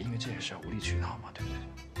别因为这件事无理取闹嘛，对不对？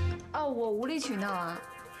哦，我无理取闹啊！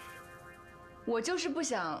我就是不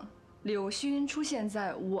想柳勋出现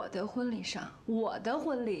在我的婚礼上，我的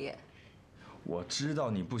婚礼。我知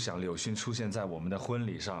道你不想柳勋出现在我们的婚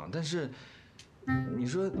礼上，但是你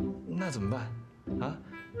说那怎么办啊？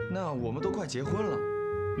那我们都快结婚了，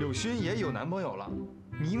柳勋也有男朋友了，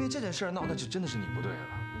你因为这件事闹，那就真的是你不对了。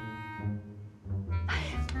哎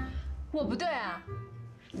呀，我不对啊！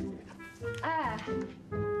哎，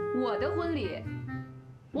我的婚礼，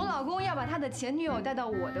我老公要把他的前女友带到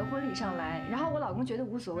我的婚礼上来，然后我老公觉得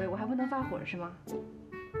无所谓，我还不能发火是吗？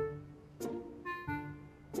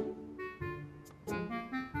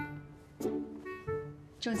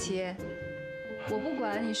郑琪，我不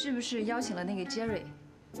管你是不是邀请了那个 Jerry，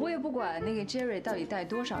 我也不管那个 Jerry 到底带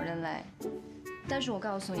多少人来，但是我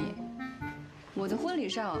告诉你，我的婚礼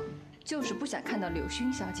上就是不想看到柳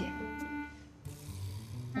勋小姐。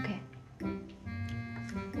OK。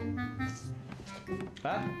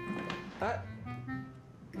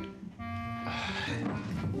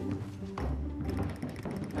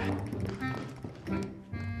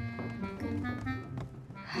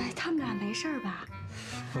他们俩没事吧？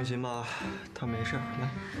放心吧，他没事。来。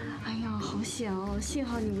哎呀，好险哦！幸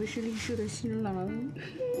好你不是丽叔的新郎。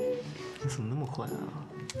你怎么那么坏啊？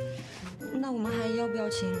那我们还要不要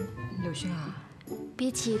请柳勋啊？比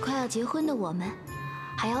起快要结婚的我们，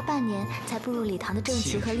还要半年才步入礼堂的郑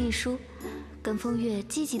琪和丽叔，跟风月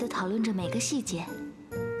积极地讨论着每个细节。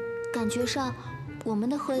感觉上，我们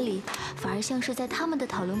的婚礼反而像是在他们的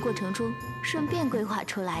讨论过程中顺便规划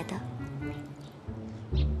出来的。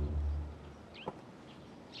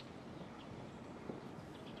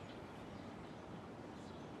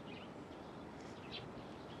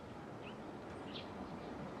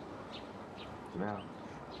怎么样？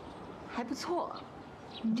还不错，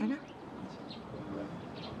你尝尝。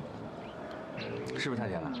是不是太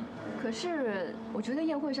甜了？可是我觉得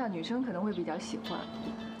宴会上女生可能会比较喜欢。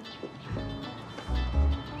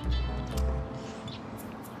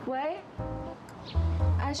喂，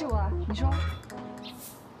哎，是我，你说。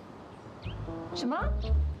什么？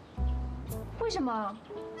为什么？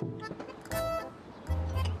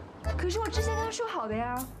可是我之前跟他说好的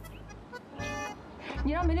呀。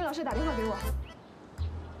你让梅丽老师打电话给我。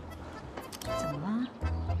怎么了？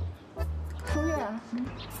风月，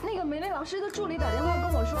那个梅丽老师的助理打电话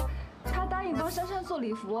跟我说，他答应帮珊珊做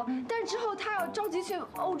礼服，但之后他要着急去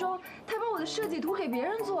欧洲，他把我的设计图给别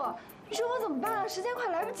人做。你说我怎么办啊？时间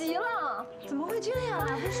快来不及了。怎么会这样啊？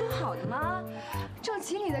不是说好的吗？郑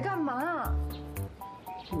琪，你在干嘛？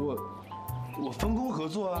我分工合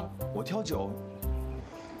作啊，我挑酒。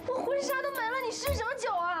我婚纱都没了，你试什么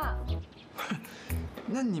酒啊？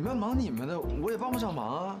那你们忙你们的，我也帮不上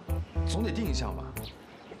忙啊，总得定一项吧。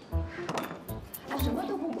我什么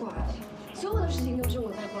都不管，所有的事情都是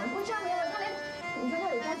我在管。婚纱没了，他连你看他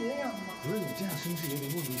有着急的样子吗？不是你这样生气有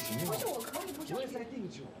点莫名其妙。不是我可以不着急。我也在订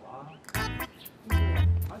酒啊。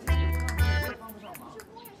而且我也帮不上忙。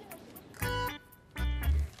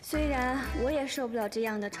虽然我也受不了这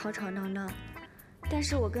样的吵吵闹闹，但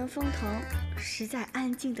是我跟风腾实在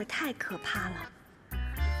安静得太可怕了。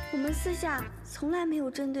我们私下从来没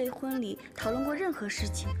有针对婚礼讨论过任何事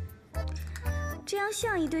情，这样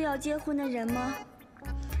像一对要结婚的人吗？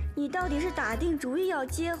你到底是打定主意要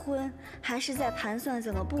结婚，还是在盘算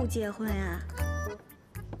怎么不结婚啊？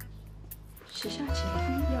石小姐，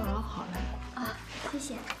药熬好了啊，谢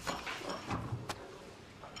谢。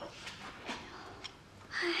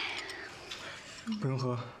不用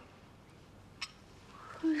喝。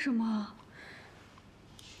为什么？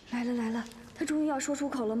来了来了，他终于要说出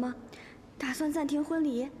口了吗？打算暂停婚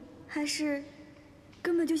礼，还是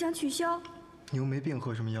根本就想取消？你又没病，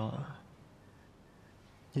喝什么药啊？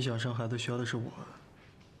你想生孩子需要的是我，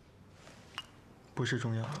不是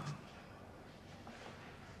中药。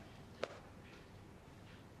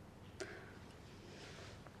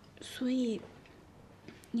所以，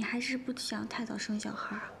你还是不想太早生小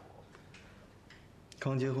孩啊？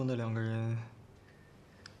刚结婚的两个人，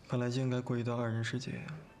本来就应该过一段二人世界，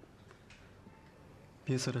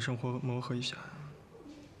彼此的生活磨合一下。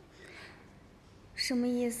什么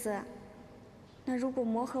意思？那如果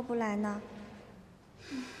磨合不来呢？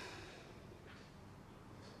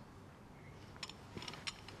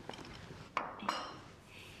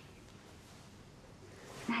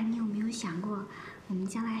那你有没有想过，我们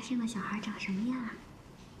将来生的小孩长什么样啊？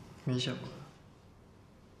没想过。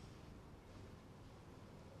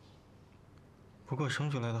不过生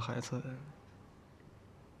出来的孩子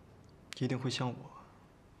一定会像我。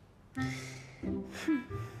哼，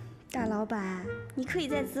大老板，你可以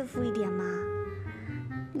再自负一点吗？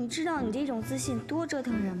你知道你这种自信多折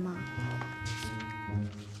腾人吗？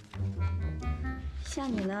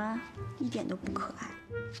像你呢，一点都不可爱。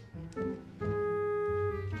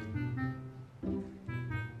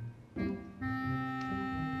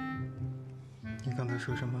你刚才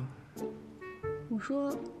说什么？我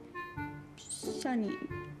说，像你，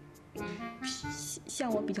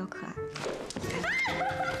像我比较可爱。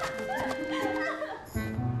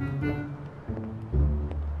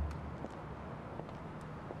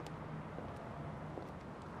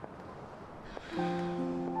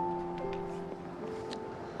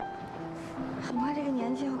很快这个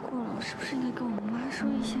年纪要过了，我是不是应该跟我妈说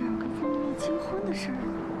一下我跟风要结婚的事儿？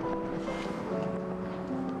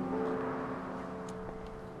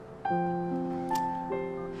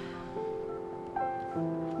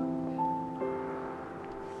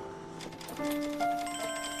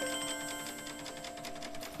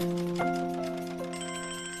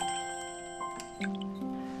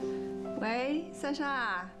喂，珊珊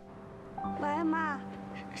啊。喂，妈，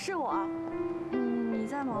是我。你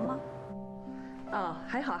在忙吗？哦，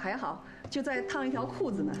还好还好，就在烫一条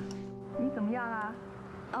裤子呢。你怎么样啊？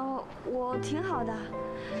哦，我挺好的。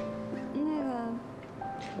那个，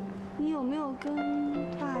你有没有跟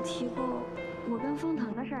爸提过我跟风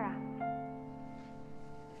腾的事儿啊？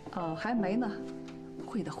哦，还没呢。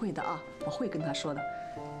会的会的啊，我会跟他说的。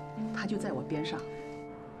他就在我边上。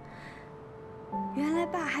原来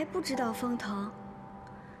爸还不知道风腾，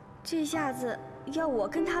这下子要我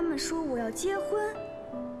跟他们说我要结婚。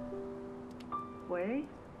喂，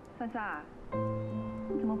珊珊，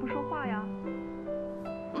你怎么不说话呀？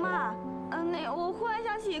妈，我忽然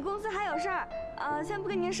想起公司还有事儿，先不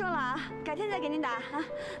跟您说了啊，改天再给您打啊，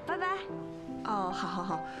拜拜。哦，好好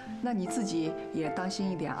好，那你自己也当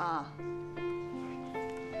心一点啊。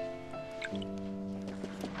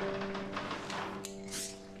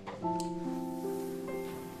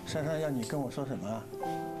珊珊要你跟我说什么啊？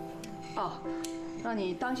哦，让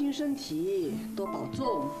你当心身体，多保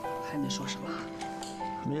重，还能说什么？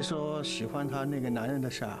没说喜欢他那个男人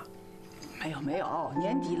的事啊？没有没有，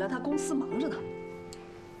年底了，他公司忙着呢。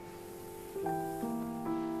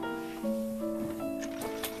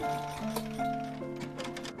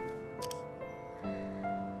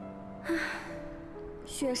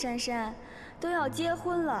薛珊珊，都要结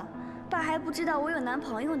婚了，爸还不知道我有男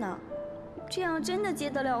朋友呢，这样真的结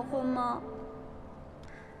得了婚吗？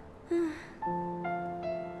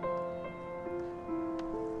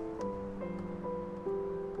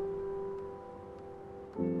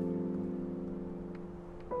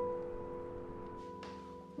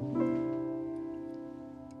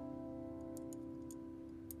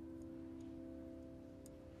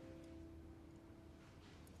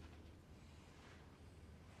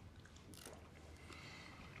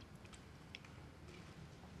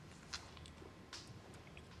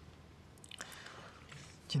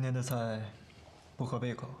今天的菜不合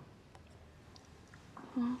胃口。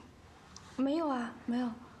没有啊，没有，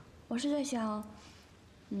我是在想，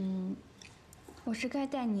我是该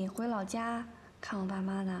带你回老家看我爸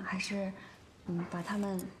妈呢，还是把他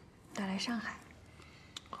们带来上海？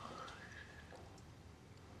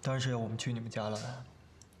当然是要我们去你们家了。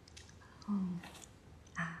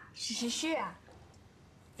是啊，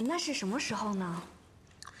那是什么时候呢？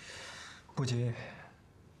不急，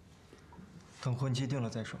等婚期定了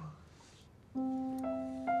再说。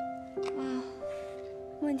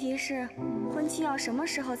问题是，婚期要什么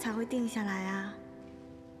时候才会定下来啊？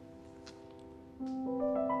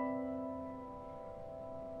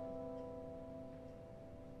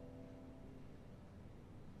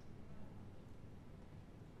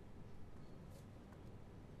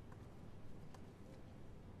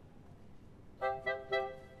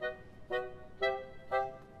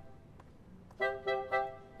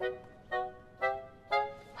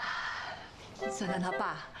珊珊他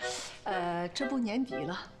爸，这不年底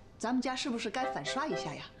了，咱们家是不是该粉刷一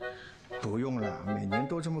下呀？不用了，每年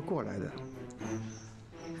都这么过来的。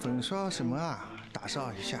粉刷什么啊？打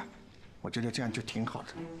扫一下，我觉得这样就挺好的。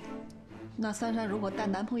那珊珊如果带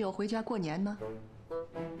男朋友回家过年呢？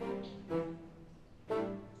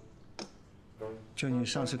就你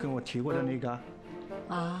上次跟我提过的那个。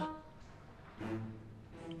啊？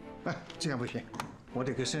哎，这样不行，我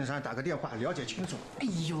得给珊珊打个电话了解清楚。哎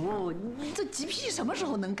呦，你这急脾气什么时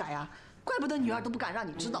候能改啊？怪不得女儿都不敢让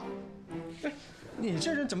你知道。哎，你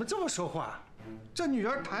这人怎么这么说话？这女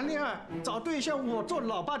儿谈恋爱找对象，我做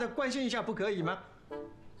老爸的关心一下不可以吗？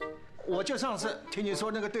我就上次听你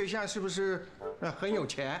说那个对象是不是很有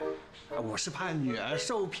钱？我是怕女儿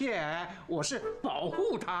受骗，我是保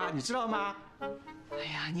护她，你知道吗？哎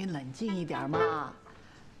呀，你冷静一点嘛。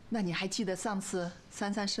那你还记得上次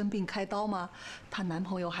珊珊生病开刀吗？她男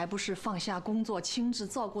朋友还不是放下工作亲自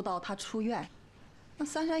照顾到她出院。那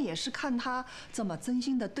珊珊也是看她这么真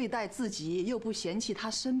心的对待自己，又不嫌弃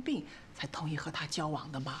她生病，才同意和她交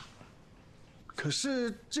往的嘛。可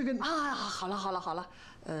是这个啊，好了，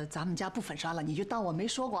咱们家不粉刷了，你就当我没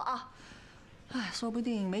说过啊。哎，说不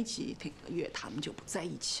定没几个月他们就不在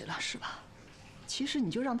一起了，是吧？其实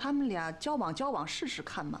你就让他们俩交往试试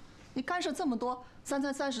看嘛。你干涉这么多，珊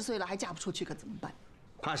珊30岁了还嫁不出去，可怎么办？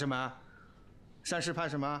怕什么？30怕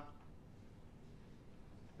什么？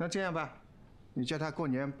那这样吧，你叫她过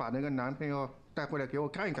年把那个男朋友带回来给我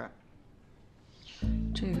看一看。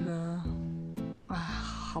这个，啊，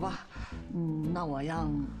好吧，那我让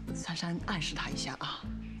珊珊暗示他一下啊。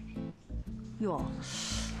哟，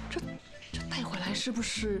这带回来是不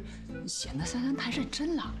是显得珊珊太认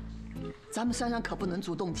真了？咱们珊珊可不能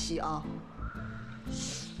主动提啊。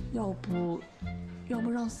要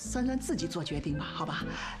不让珊珊自己做决定吧，好吧？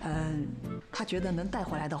她觉得能带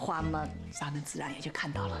回来的话嘛，咱们自然也就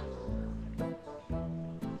看到了。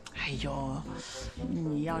哎呦，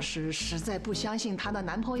你要是实在不相信她的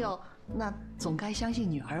男朋友，那总该相信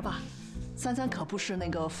女儿吧？珊珊可不是那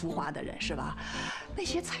个浮华的人，是吧？那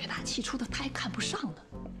些财大气粗的，她还看不上呢。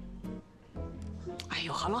哎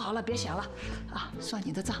呦，好了，别想了，啊，算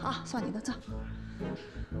你的账啊，算你的账。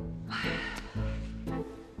哎。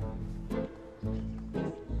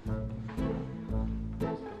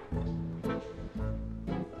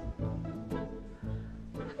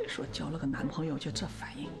说交了个男朋友就这反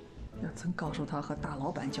应，要真告诉他和大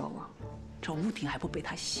老板交往，这屋顶还不被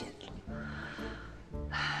他掀了。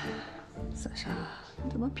唉，珊珊，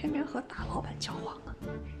你怎么偏偏和大老板交往呢？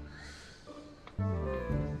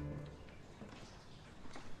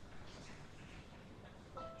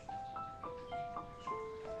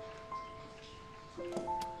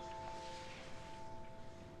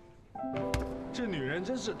这女人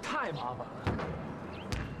真是太麻烦了。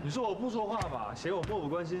你说我不说话吧，嫌我漠不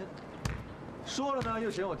关心；说了呢，又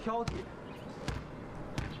嫌我挑剔。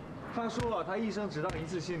他说他一生只当一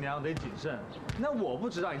次新娘，得谨慎。那我不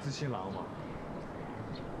只当一次新郎吗？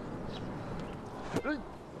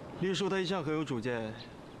丽叔他一向很有主见，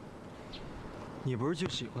你不是就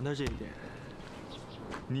喜欢他这一点？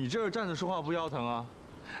你这儿站着说话不腰疼啊？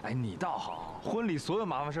哎，你倒好，婚礼所有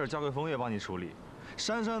麻烦事交给风月帮你处理。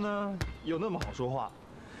珊珊呢，又那么好说话。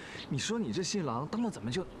你说你这新郎当的怎么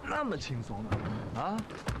就那么轻松呢？啊？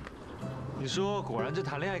你说果然这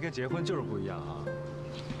谈恋爱跟结婚就是不一样啊！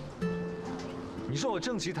你说我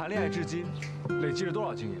正奇谈恋爱至今，累积了多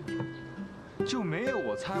少经验？就没有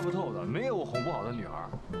我猜不透的，没有我哄不好的女儿。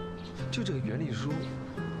就这个袁丽书，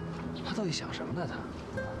她到底想什么呢？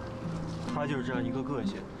他就是这样一个个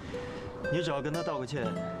性，你只要跟他道个歉，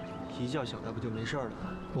一觉醒来不就没事了？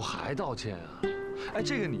我还道歉啊？哎，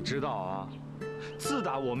这个你知道啊？自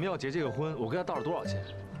打我们要结这个婚，我跟他道了多少歉？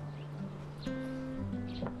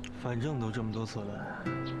反正都这么多次了，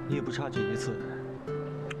你也不差这一次。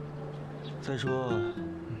再说，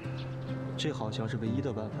这好像是唯一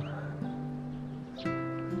的办法。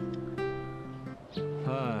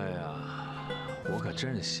哎呀，我可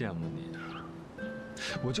真是羡慕你啊！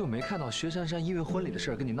我就没看到薛珊珊因为婚礼的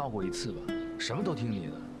事跟你闹过一次吧？什么都听你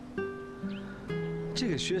的。这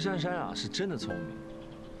个薛珊珊啊，是真的聪明，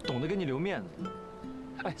懂得给你留面子。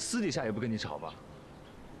哎，私底下也不跟你吵吧？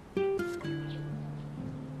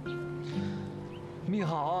命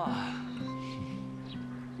好啊！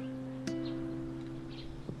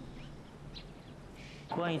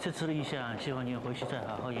关于这次的意向，希望您回去再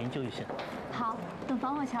好好研究一下。好，等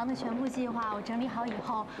防火墙的全部计划我整理好以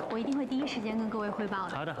后，我一定会第一时间跟各位汇报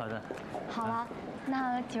的。好的，好的。好了，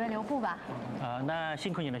那几位留步吧。啊，那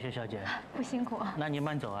辛苦你了，薛小姐。不辛苦。那您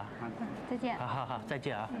慢走啊。再见。好，再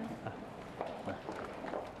见啊。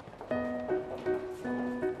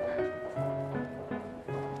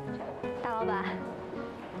大老老板。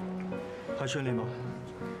还顺利吗？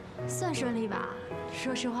算顺利吧。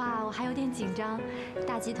说实话，我还有点紧张。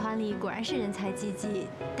大集团里果然是人才济济，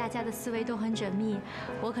大家的思维都很缜密，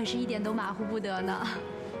我可是一点都马虎不得呢。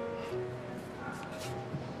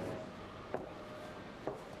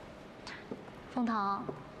封腾，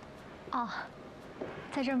哦，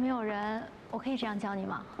在这儿没有人，我可以这样叫你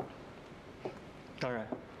吗？当然。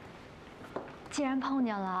既然碰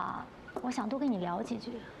见了，我想多跟你聊几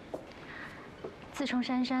句。自从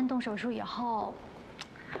珊珊动手术以后，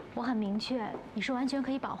我很明确，你是完全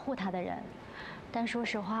可以保护她的人。但说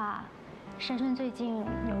实话，珊珊最近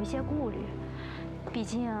有一些顾虑，毕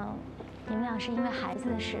竟你们俩是因为孩子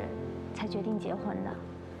的事才决定结婚的。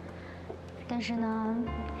但是呢，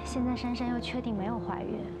现在珊珊又确定没有怀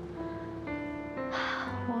孕，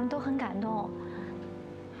我们都很感动。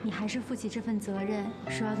你还是负起这份责任，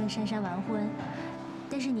说要跟珊珊完婚。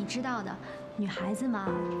但是你知道的，女孩子嘛，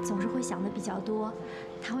总是会想的比较多，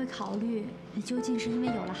她会考虑你究竟是因为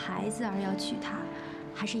有了孩子而要娶她，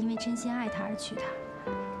还是因为真心爱她而娶她。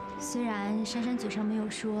虽然珊珊嘴上没有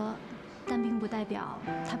说，但并不代表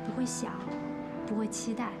她不会想，不会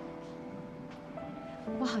期待。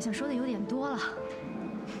我好像说的有点多了。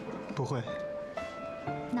不会。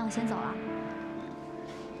那我先走了。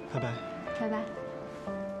拜拜。拜拜。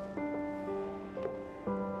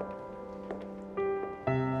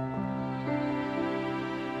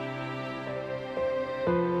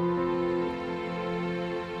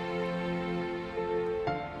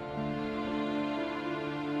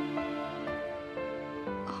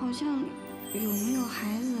好像有没有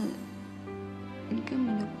孩子，你根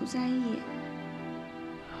本就不在意。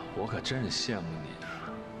我可真是羡慕你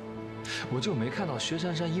啊！我就没看到薛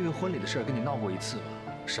珊珊因为婚礼的事跟你闹过一次吧？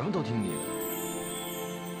什么都听你的。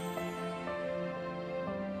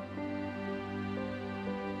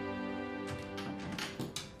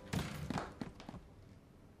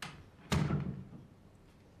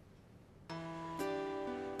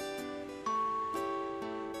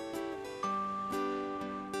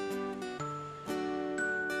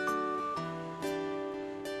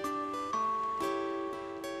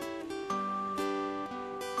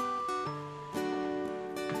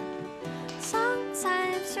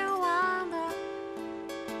Sometimes you wonder,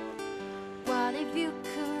 what if you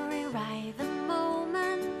could rewrite the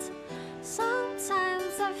moment?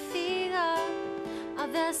 Sometimes I figure, oh,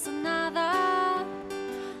 there's another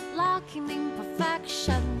lacking in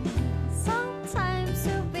perfection. Sometimes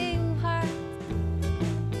you've been hurt,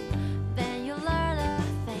 then you learn to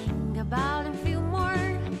think about and feel more.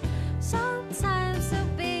 Sometimes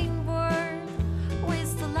you've been bored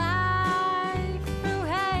with the life through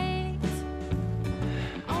hate.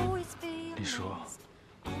 李叔，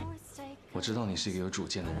我知道你是一个有主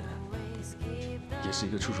见的人，也是一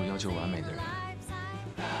个处处要求完美的人。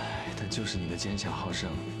唉，但就是你的坚强好胜，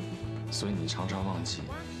所以你常常忘记，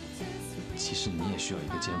其实你也需要一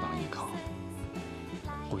个肩膀依靠。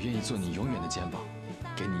我愿意做你永远的肩膀，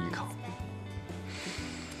给你依靠。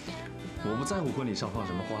我不在乎婚礼上放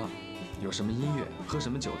什么花，有什么音乐，喝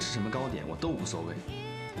什么酒，吃什么糕点，我都无所谓。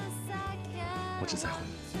我只在乎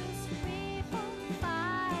你。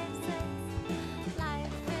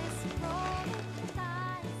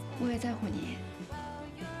我也在乎你。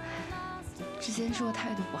之前是我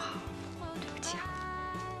态度不好，对不起啊。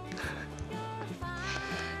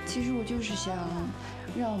其实我就是想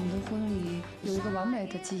让我们的婚礼有一个完美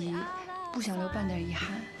的记忆，不想留半点遗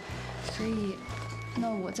憾。所以，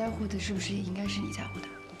那我在乎的是不是也应该是你在乎的？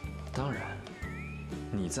当然，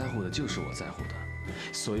你在乎的就是我在乎的，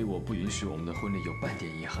所以我不允许我们的婚礼有半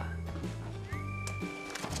点遗憾。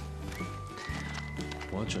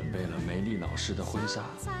我准备了梅丽老师的婚纱，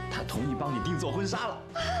她同意帮你定做婚纱了。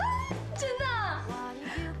真的？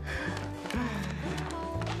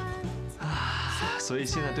所以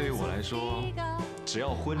现在对于我来说，只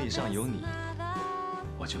要婚礼上有你，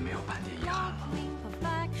我就没有半点遗憾了。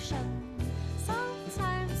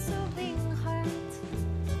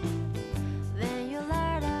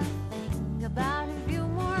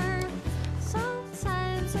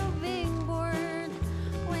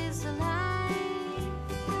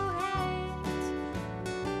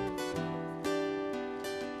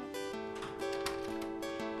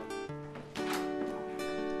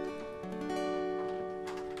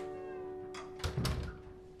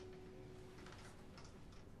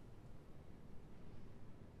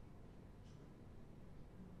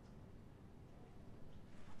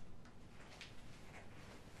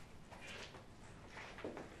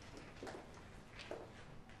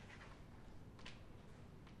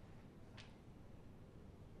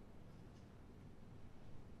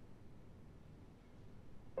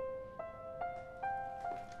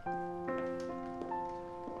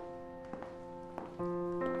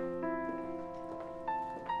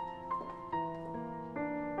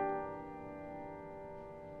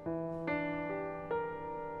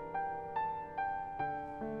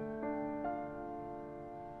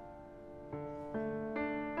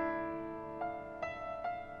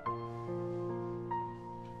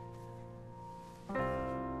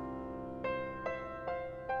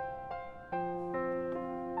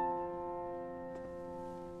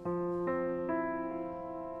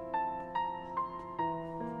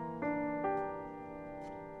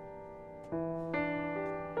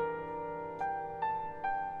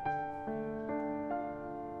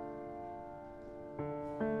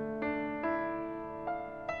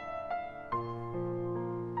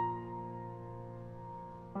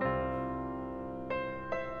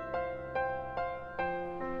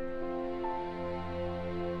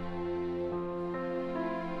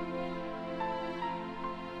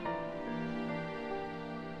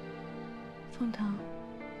凤堂，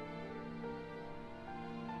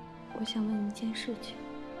我想问你一件事情。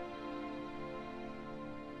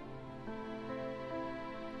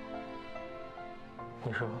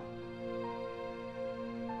你说。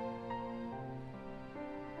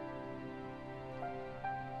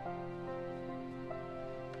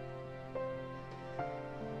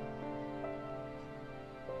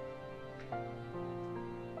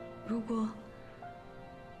如果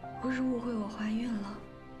不是误会我怀孕了，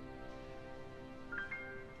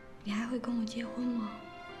你还会跟我结婚吗？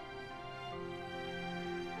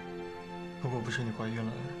如果不是你怀孕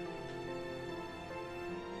了，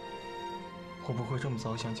我不会这么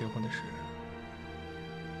早想结婚的事。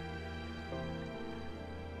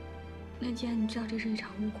那既然你知道这是一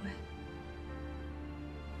场误会，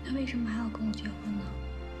那为什么还要跟我结婚呢？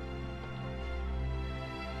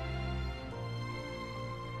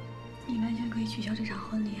你完全可以取消这场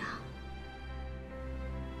婚礼啊！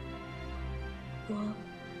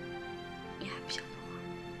你还不想的话，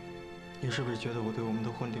你是不是觉得我对我们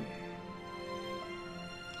的婚礼，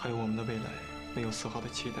还有我们的未来，没有丝毫的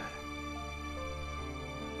期待？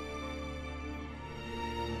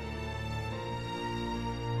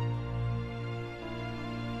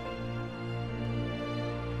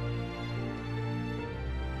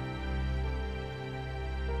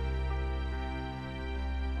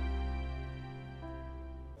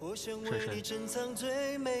我想为你珍藏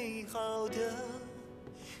最美好的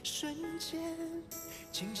瞬间，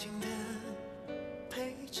静静地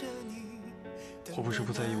陪着你。我不是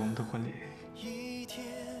不在意我们的婚礼，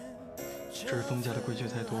只是东家的规矩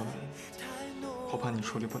太多了，我怕你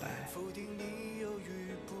处理不来，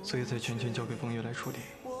所以才全权交给风月来处理。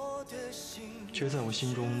其实在我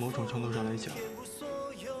心中，某种程度上来讲，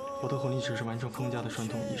我的婚礼只是完成风家的传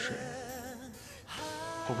统仪式，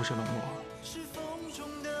我不是冷漠。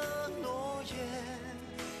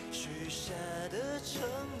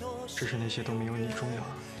只是那些都没有你重要。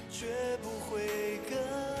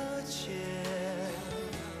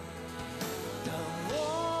当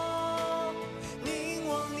我凝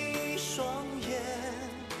望你双眼，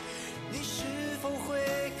你是否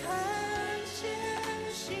会看见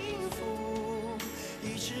幸福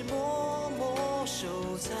一直默默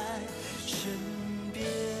守在身边？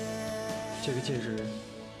这个戒指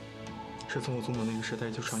是从我祖母那个时代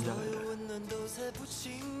就传下来的，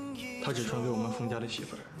它只传给我们冯家的媳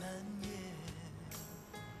妇儿。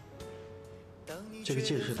这个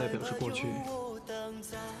戒指代表着过去，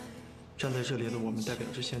站在这里的我们代表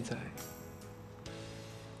着现在。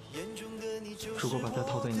如果把它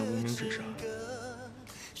套在你的无名指上，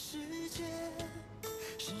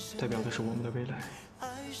代表的是我们的未来。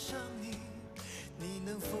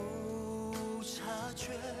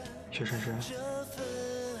薛珊珊，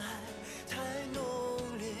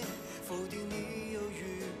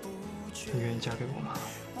你愿意嫁给我吗？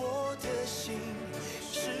我的心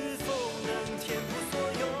是否能填补所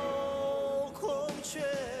有空缺？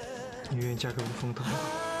你愿意嫁给我风腾吗？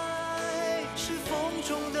爱是风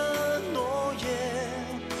中的诺言，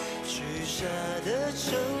许下的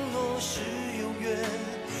承诺是永远，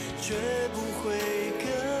绝不会搁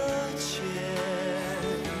浅。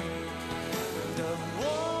当我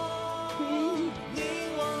凝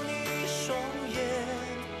望你双眼，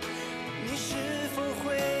你是否会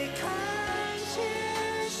看见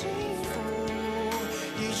幸福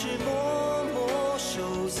一直默默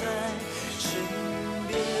守在身边？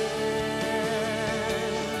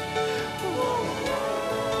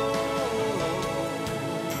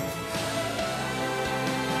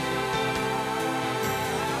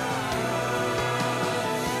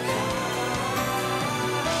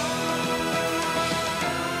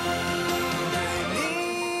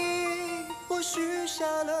下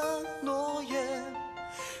了诺言，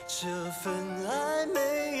这份爱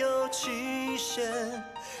没有期限，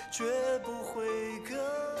绝不会搁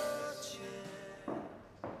浅。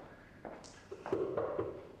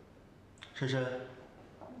珊珊，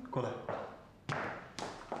过来，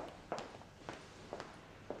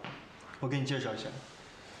我给你介绍一下，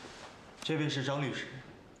这位是张律师。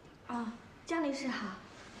啊，张律师好。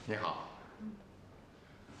你好。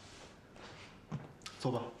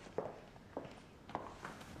坐吧。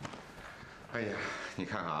哎呀，你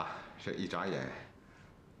看看啊，这一眨眼，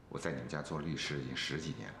我在你们家做律师已经10几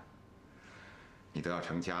年了。你都要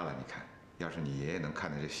成家了，你看，要是你爷爷能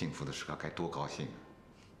看到这幸福的时刻，该多高兴啊！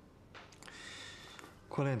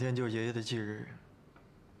过2天就是爷爷的忌日，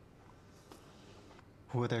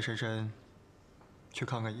我会带珊珊去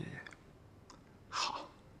看看爷爷。好。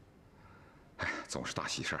哎，总是大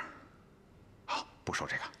喜事儿。好，不说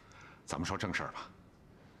这个，咱们说正事儿吧。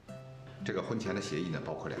这个婚前的协议呢，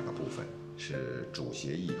包括2个部分，是主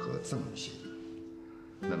协议和赠与协议。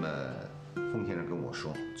那么，封先生跟我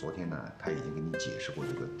说，昨天呢，他已经给你解释过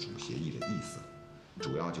这个主协议的意思，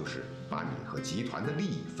主要就是把你和集团的利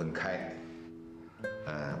益分开。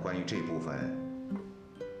关于这部分，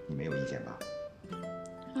你没有意见吧？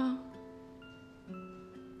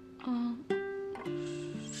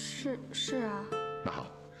是啊。那好，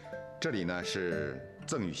这里呢是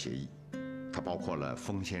赠与协议，它包括了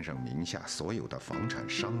封先生名下所有的房产、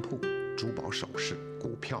商铺、珠宝首饰、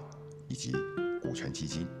股票以及股权基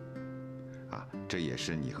金。这也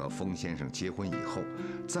是你和封先生结婚以后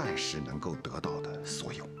暂时能够得到的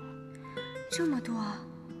所有。这么多，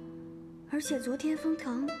而且昨天封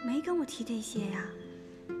腾没跟我提这些呀。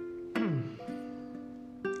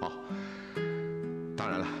当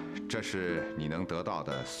然了，这是你能得到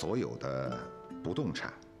的所有的不动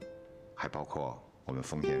产，还包括我们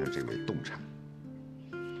封先生这位动产。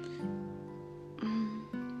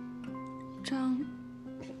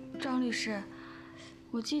张律师，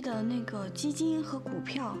我记得那个基金和股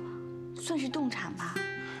票算是动产吧？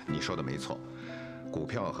你说的没错，股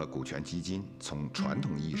票和股权基金从传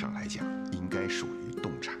统意义上来讲，应该属于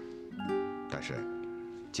动产。但是，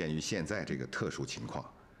鉴于现在这个特殊情况，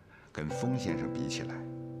跟封先生比起来，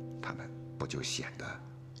他们不就显得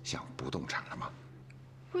像不动产了吗？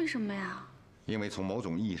为什么呀？因为从某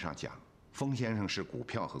种意义上讲，封先生是股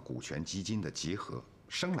票和股权基金的结合，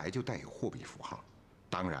生来就带有货币符号，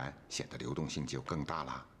当然显得流动性就更大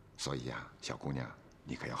了。所以呀，小姑娘，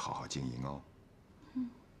你可要好好经营哦。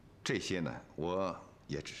这些呢，我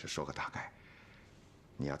也只是说个大概，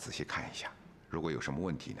你要仔细看一下，如果有什么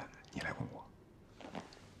问题呢，你来问我。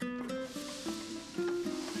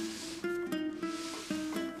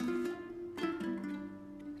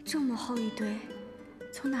这么厚一堆，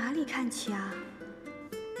从哪里看起啊？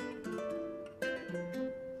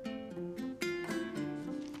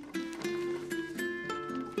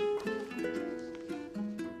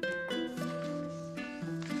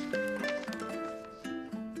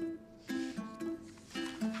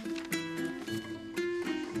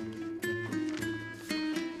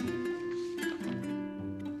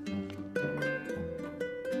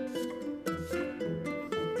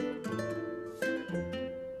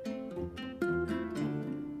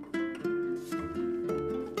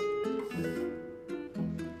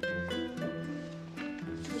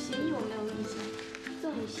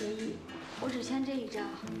我只签这一张。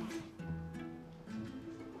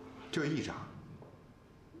就一张？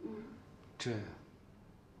这……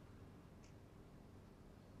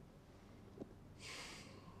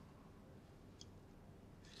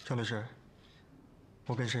张律师，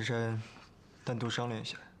我跟珊珊单独商量一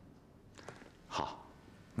下。好，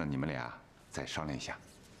那你们俩再商量一下，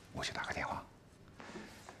我去打个电话。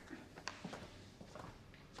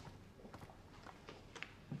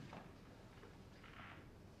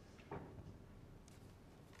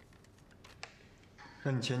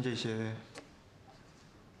让你签这些，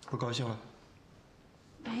不高兴了？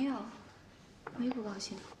没有，没不高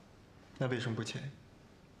兴。那为什么不签？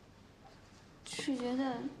是觉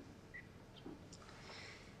得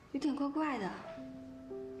有点怪怪的。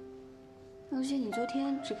而且你昨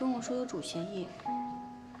天只跟我说有主协议，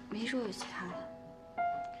没说有其他的。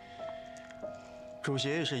主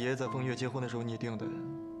协议是爷爷在风月结婚的时候拟定的，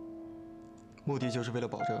目的就是为了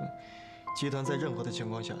保证集团在任何的情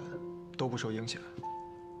况下都不受影响。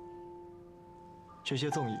这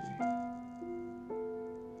些赠与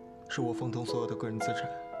是我封腾所有的个人资产。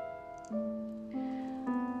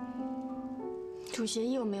主协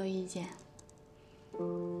议我没有意见。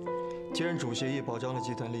既然主协议保障了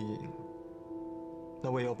集团利益，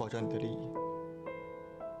那我也要保障你的利益。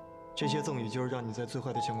这些赠与就是让你在最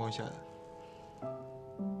坏的情况下，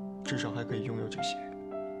至少还可以拥有这些。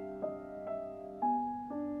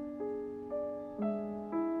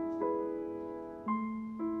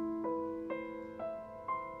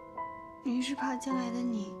你是怕将来的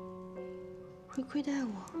你会亏待我？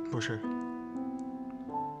不是，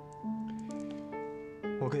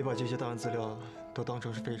我可以把这些档案资料都当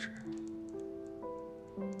成是废纸。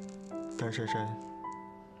但珊珊，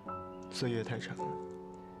岁月太长，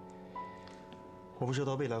我不知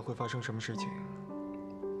道未来会发生什么事情。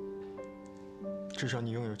至少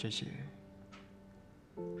你拥有这些，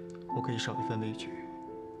我可以少一份畏惧。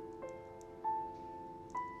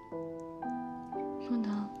风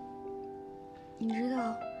腾，你知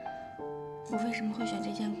道我为什么会选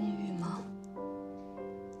这间公寓吗？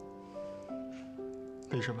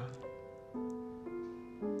为什么？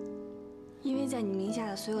因为在你名下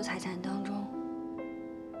的所有财产当中，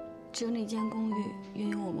只有那间公寓拥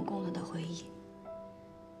有我们共同的回忆，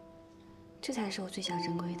这才是我最想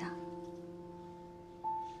珍贵的。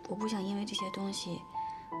我不想因为这些东西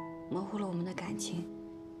模糊了我们的感情，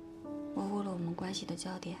模糊了我们关系的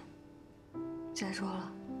焦点。再说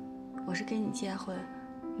了，我是跟你结婚，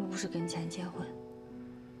又不是跟钱结婚。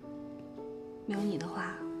没有你的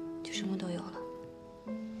话，就什么都有了。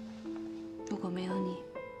如果没有你，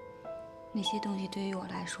那些东西对于我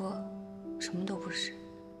来说，什么都不是。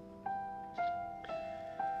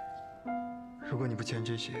如果你不欠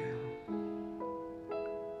这些，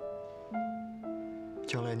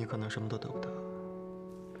将来你可能什么都得不到。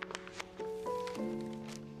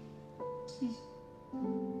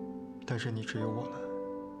但是你只有我了。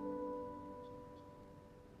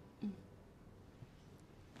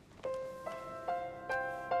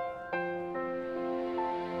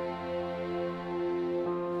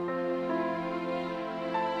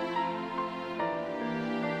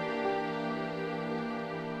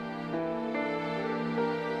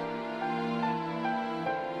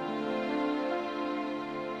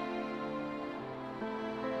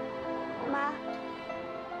妈，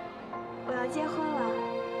我要结婚了。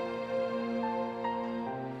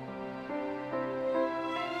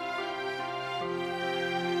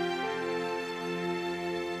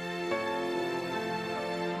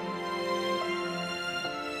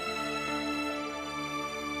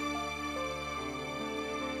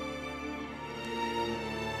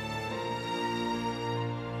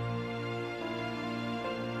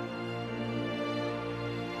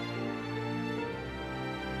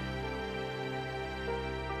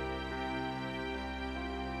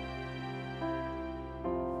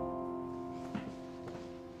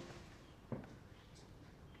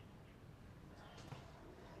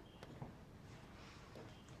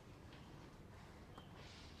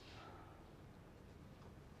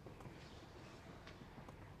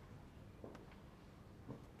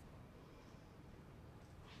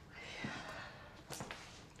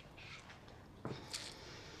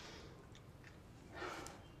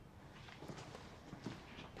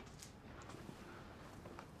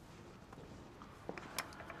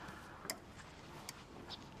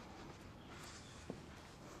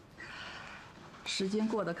时间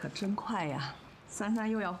过得可真快呀，珊珊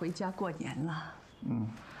又要回家过年了。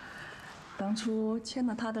当初牵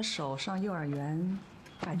了她的手上幼儿园，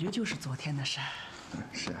感觉就是昨天的事儿。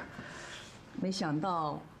是啊。没想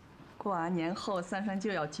到，过完年后珊珊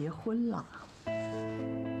就要结婚了。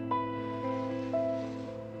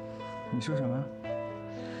你说什么？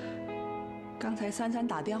刚才珊珊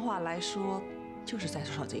打电话来说，就是在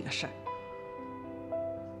说这个事儿。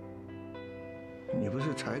你不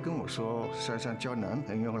是才跟我说珊珊交男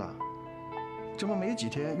朋友了？怎么没几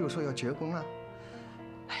天又说要结婚了？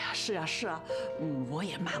哎呀，是啊是啊，我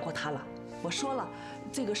也骂过她了。我说了，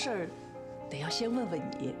这个事儿得要先问问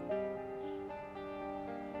你。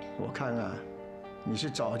我看啊，你是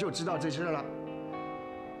早就知道这事了，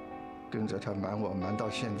跟着他瞒我瞒到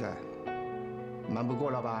现在，瞒不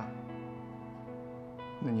过了吧？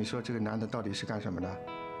那你说这个男的到底是干什么的？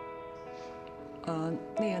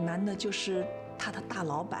那个男的就是他的大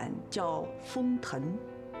老板，叫封腾。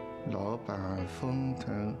老板封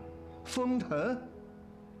腾，封腾，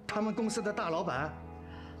他们公司的大老板。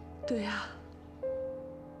对呀。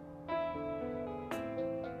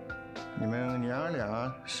你们娘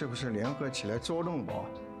俩是不是联合起来捉弄我？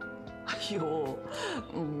哎呦，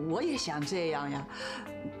我也想这样呀，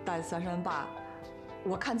但珊珊爸，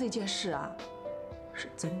我看这件事啊，是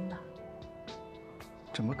真的。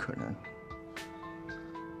怎么可能？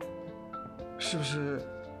是不是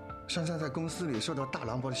珊珊在公司里受到大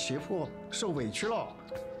老板的胁迫，受委屈了？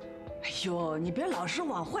哎呦，你别老是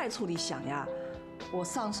往坏处里想呀。我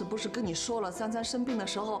上次不是跟你说了，珊珊生病的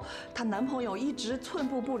时候，她男朋友一直寸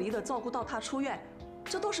步不离地照顾到她出院，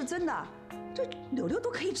这都是真的，这柳柳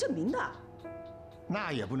都可以证明的。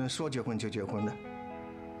那也不能说结婚就结婚的。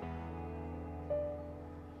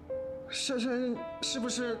珊珊是不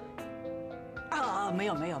是？没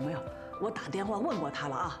有，我打电话问过她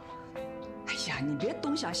了啊。哎呀，你别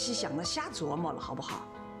东想西想的瞎琢磨了，好不好？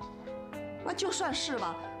那就算是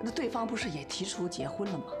吧，那对方不是也提出结婚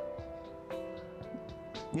了吗？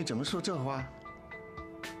你怎么说这话？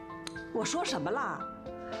我说什么啦？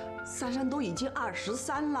珊珊都已经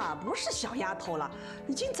23了，不是小丫头了，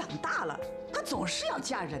已经长大了，她总是要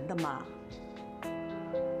嫁人的嘛。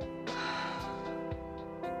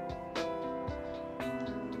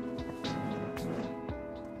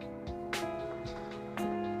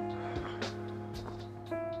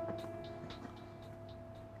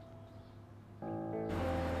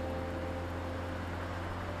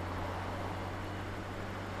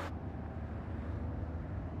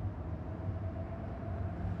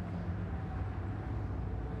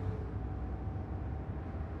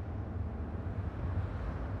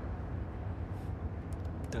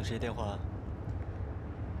等谁电话？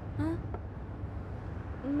嗯，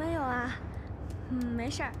没有啊，没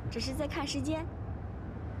事儿，只是在看时间。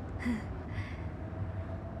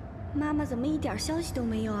妈妈怎么一点消息都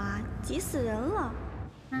没有啊？急死人了！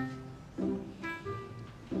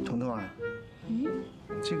彤彤啊，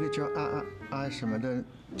这个叫啊什么的，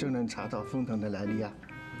就能查到风腾的来历啊？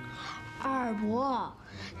二伯，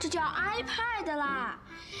这叫 iPad 啦，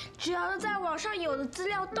只要在网上有的资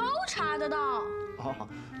料都查得到。哦，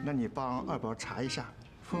那你帮二宝查一下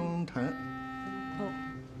风腾。哦。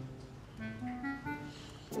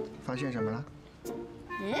发现什么了？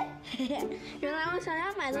嘿嘿，原来我想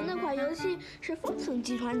要买的那款游戏是风腾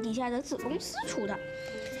集团底下的子公司出的。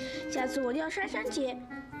下次我叫珊珊姐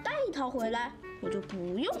带一套回来，我就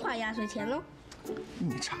不用花压岁钱了。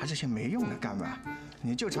你查这些没用的干嘛？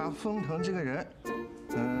你就查风腾这个人，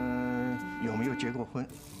有没有结过婚？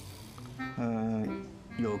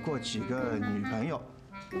有过几个女朋友？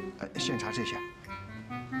先查这些。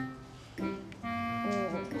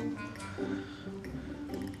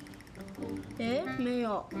哎，没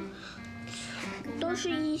有，都是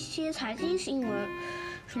一些财经新闻，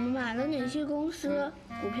什么买了哪些公司，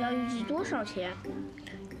股票预计多少钱。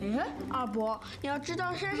哎，二伯，你要知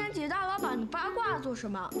道珊珊姐大老板的八卦做什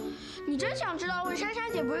么？你真想知道，问珊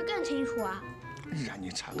珊姐不是更清楚啊？让你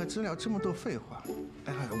查个资料这么多废话，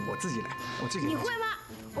我自己来，我自己来。你会吗？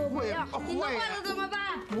我不要。你弄坏了怎么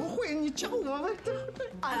办？不会，你教我们。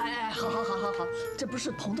哎，好，这不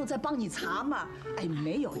是彤彤在帮你查吗？哎，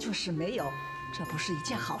没有就是没有，这不是一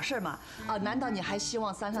件好事吗？啊，难道你还希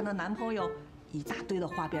望珊珊的男朋友一大堆的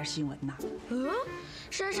花边新闻呢？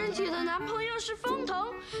珊珊姐的男朋友是风腾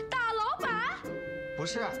大老板？不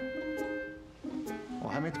是，我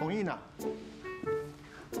还没同意呢。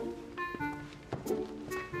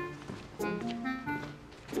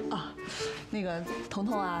那个彤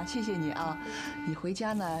彤啊，谢谢你啊！你回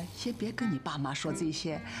家呢，先别跟你爸妈说这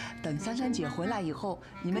些，等珊珊姐回来以后，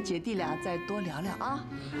你们姐弟俩再多聊聊啊。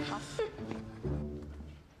好。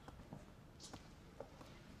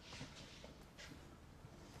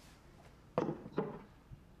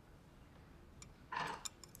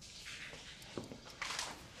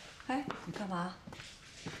哎，你干嘛？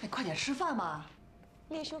哎，快点吃饭嘛！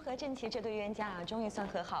丽叔和郑琪这对冤家啊，终于算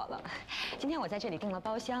和好了。今天我在这里订了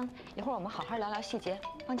包厢，一会儿我们好好聊聊细节，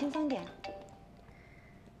放轻松点。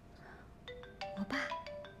我爸，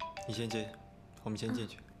你先进，我们先进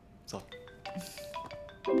去，走。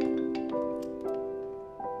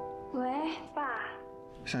喂，爸。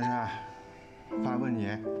珊珊，爸问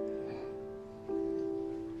你，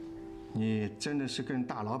你真的是跟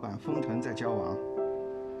大老板风腾在交往？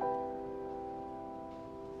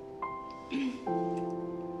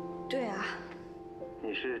对啊。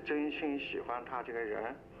你是真心喜欢他这个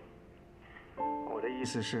人？我的意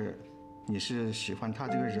思是，你是喜欢他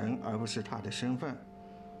这个人，而不是他的身份。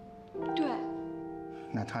对。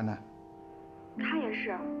那他呢？他也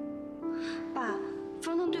是。爸，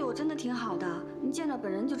风腾对我真的挺好的，你见到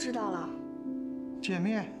本人就知道了。见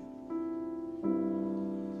面？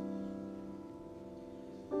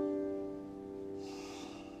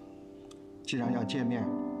既然要见面，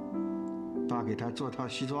爸给他做套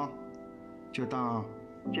西装，就当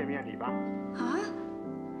见面礼吧。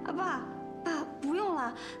爸，不用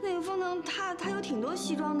了，那个风腾他有挺多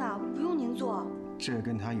西装的，不用您做。这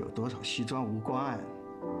跟他有多少西装无关，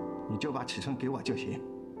你就把尺寸给我就行。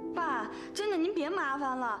爸，真的您别麻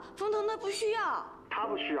烦了，风腾他不需要。他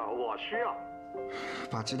不需要，我需要。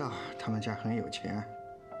爸知道他们家很有钱，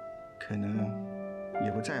可能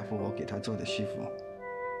也不在乎我给他做的西服。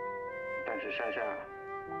但是珊珊，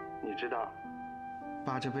你知道，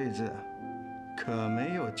爸这辈子可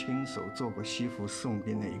没有亲手做过西服送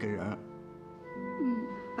给哪一个人。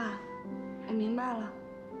爸，我明白了。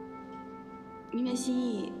您的心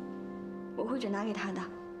意，我会转达给他的。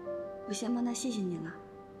我先帮他谢谢您了。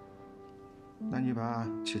那你把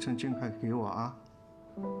尺寸尽快给我啊。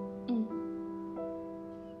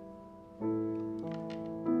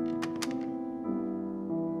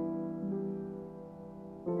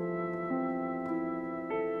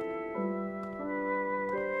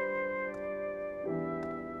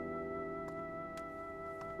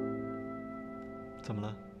怎么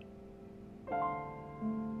了？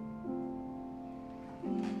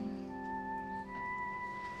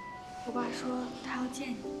我爸说他要见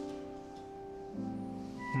你。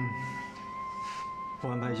我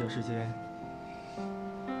安排一下时间，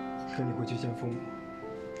跟你回去见父母。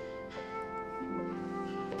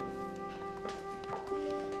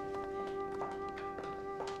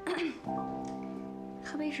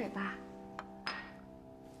喝杯水吧。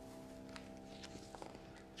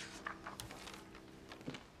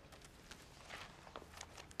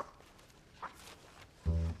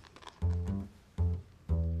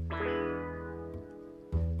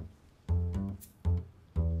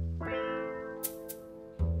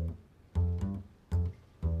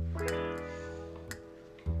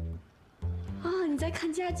在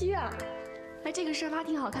看家居啊？哎，这个沙发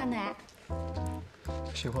挺好看的哎。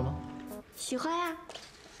喜欢吗？喜欢呀，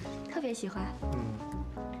特别喜欢。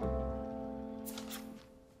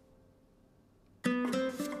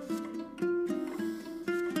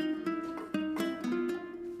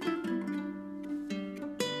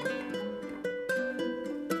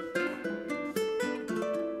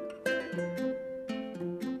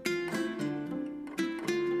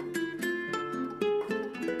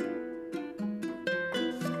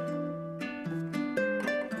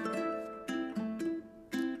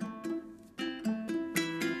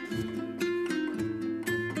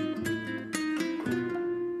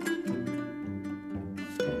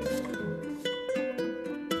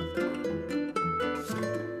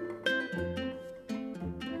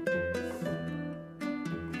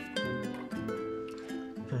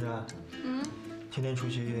今天除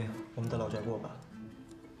夕我们在老宅过吧？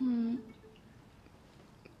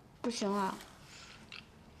不行啊，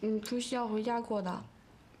除夕要回家过的。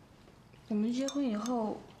我们结婚以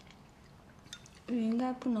后，也应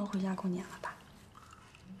该不能回家过年了吧？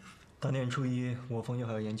大年初一，我枫叶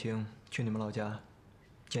还有言青去你们老家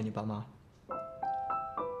见你爸妈。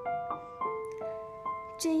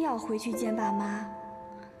真要回去见爸妈，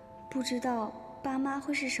不知道爸妈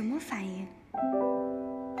会是什么反应。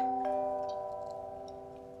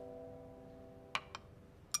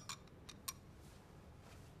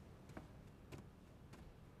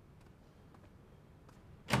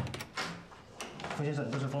傅先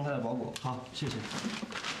生，这是丰太的包裹。好，谢谢。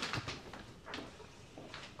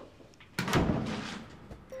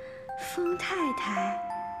丰太太，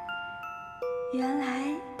原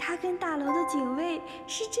来她跟大楼的警卫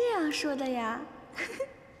是这样说的呀。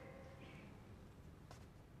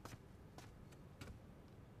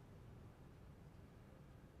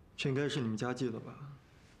这应该是你们家寄的吧？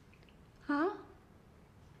啊？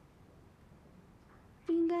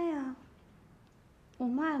不应该呀。我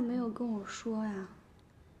妈也没有跟我说呀。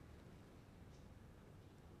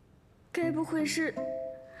该不会是……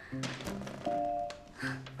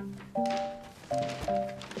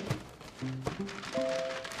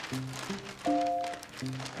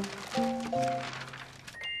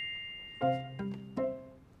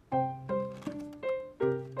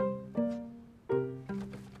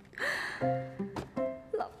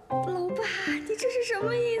老爸，你这是什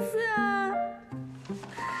么意思啊？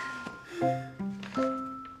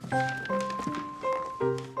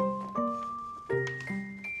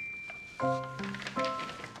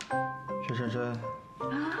薛珊珊，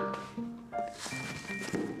啊？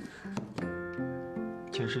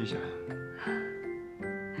解释一下。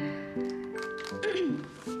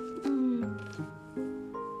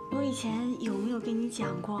我以前有没有跟你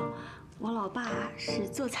讲过，我老爸是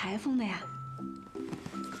做裁缝的呀？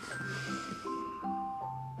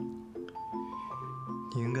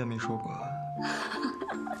你应该没说过。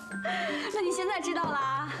那你现在知道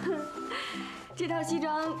啦。这套西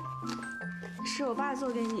装是我爸做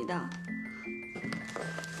给你的。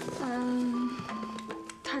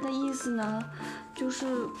他的意思呢，就是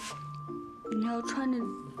你要穿着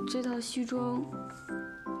这套西装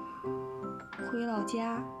回老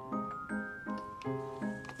家。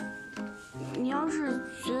你要是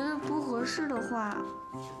觉得不合适的话，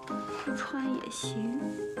不穿也行。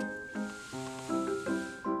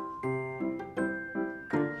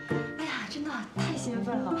哎呀，真的太兴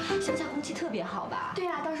奋了！乡下空气特别好吧？对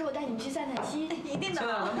呀，到时候我带你们去散散心。一定的。现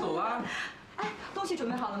在咱们走吧。哎，东西准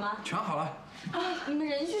备好了吗？全好了。啊，你们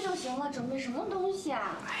人去就行了，准备什么东西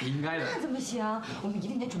啊？应该的。那怎么行？我们一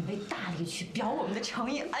定得准备大礼去表我们的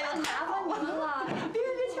诚意。哎呀，麻烦你们了！别，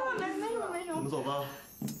千万没什么没什么。我们走吧。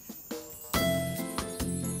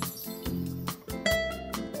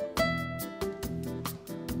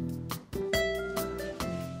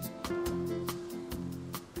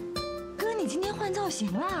哥，你今天换造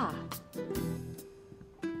型啦？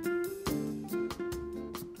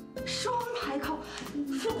双排扣，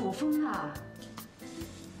复古风啊！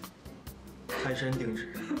泰山定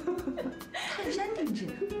制。泰山定制，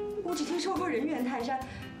我只听说过人猿泰山，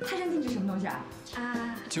泰山定制什么东西啊？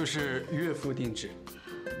啊，就是岳父定制。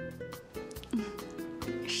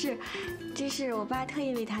是，这是我爸特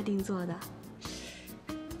意为他定做的。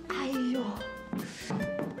哎呦，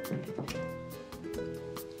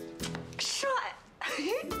帅！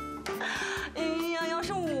哎呀，要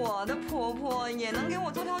是我的婆婆也能给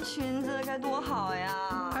我做条裙子，该多好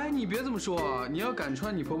呀！哎，你别这么说啊！你要敢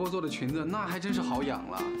穿你婆婆做的裙子，那还真是好养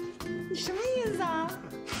了。你什么意思啊？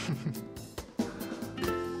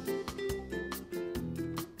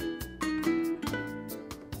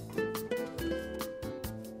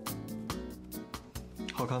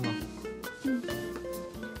好看吗？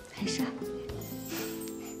很帅。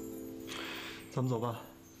咱们走吧。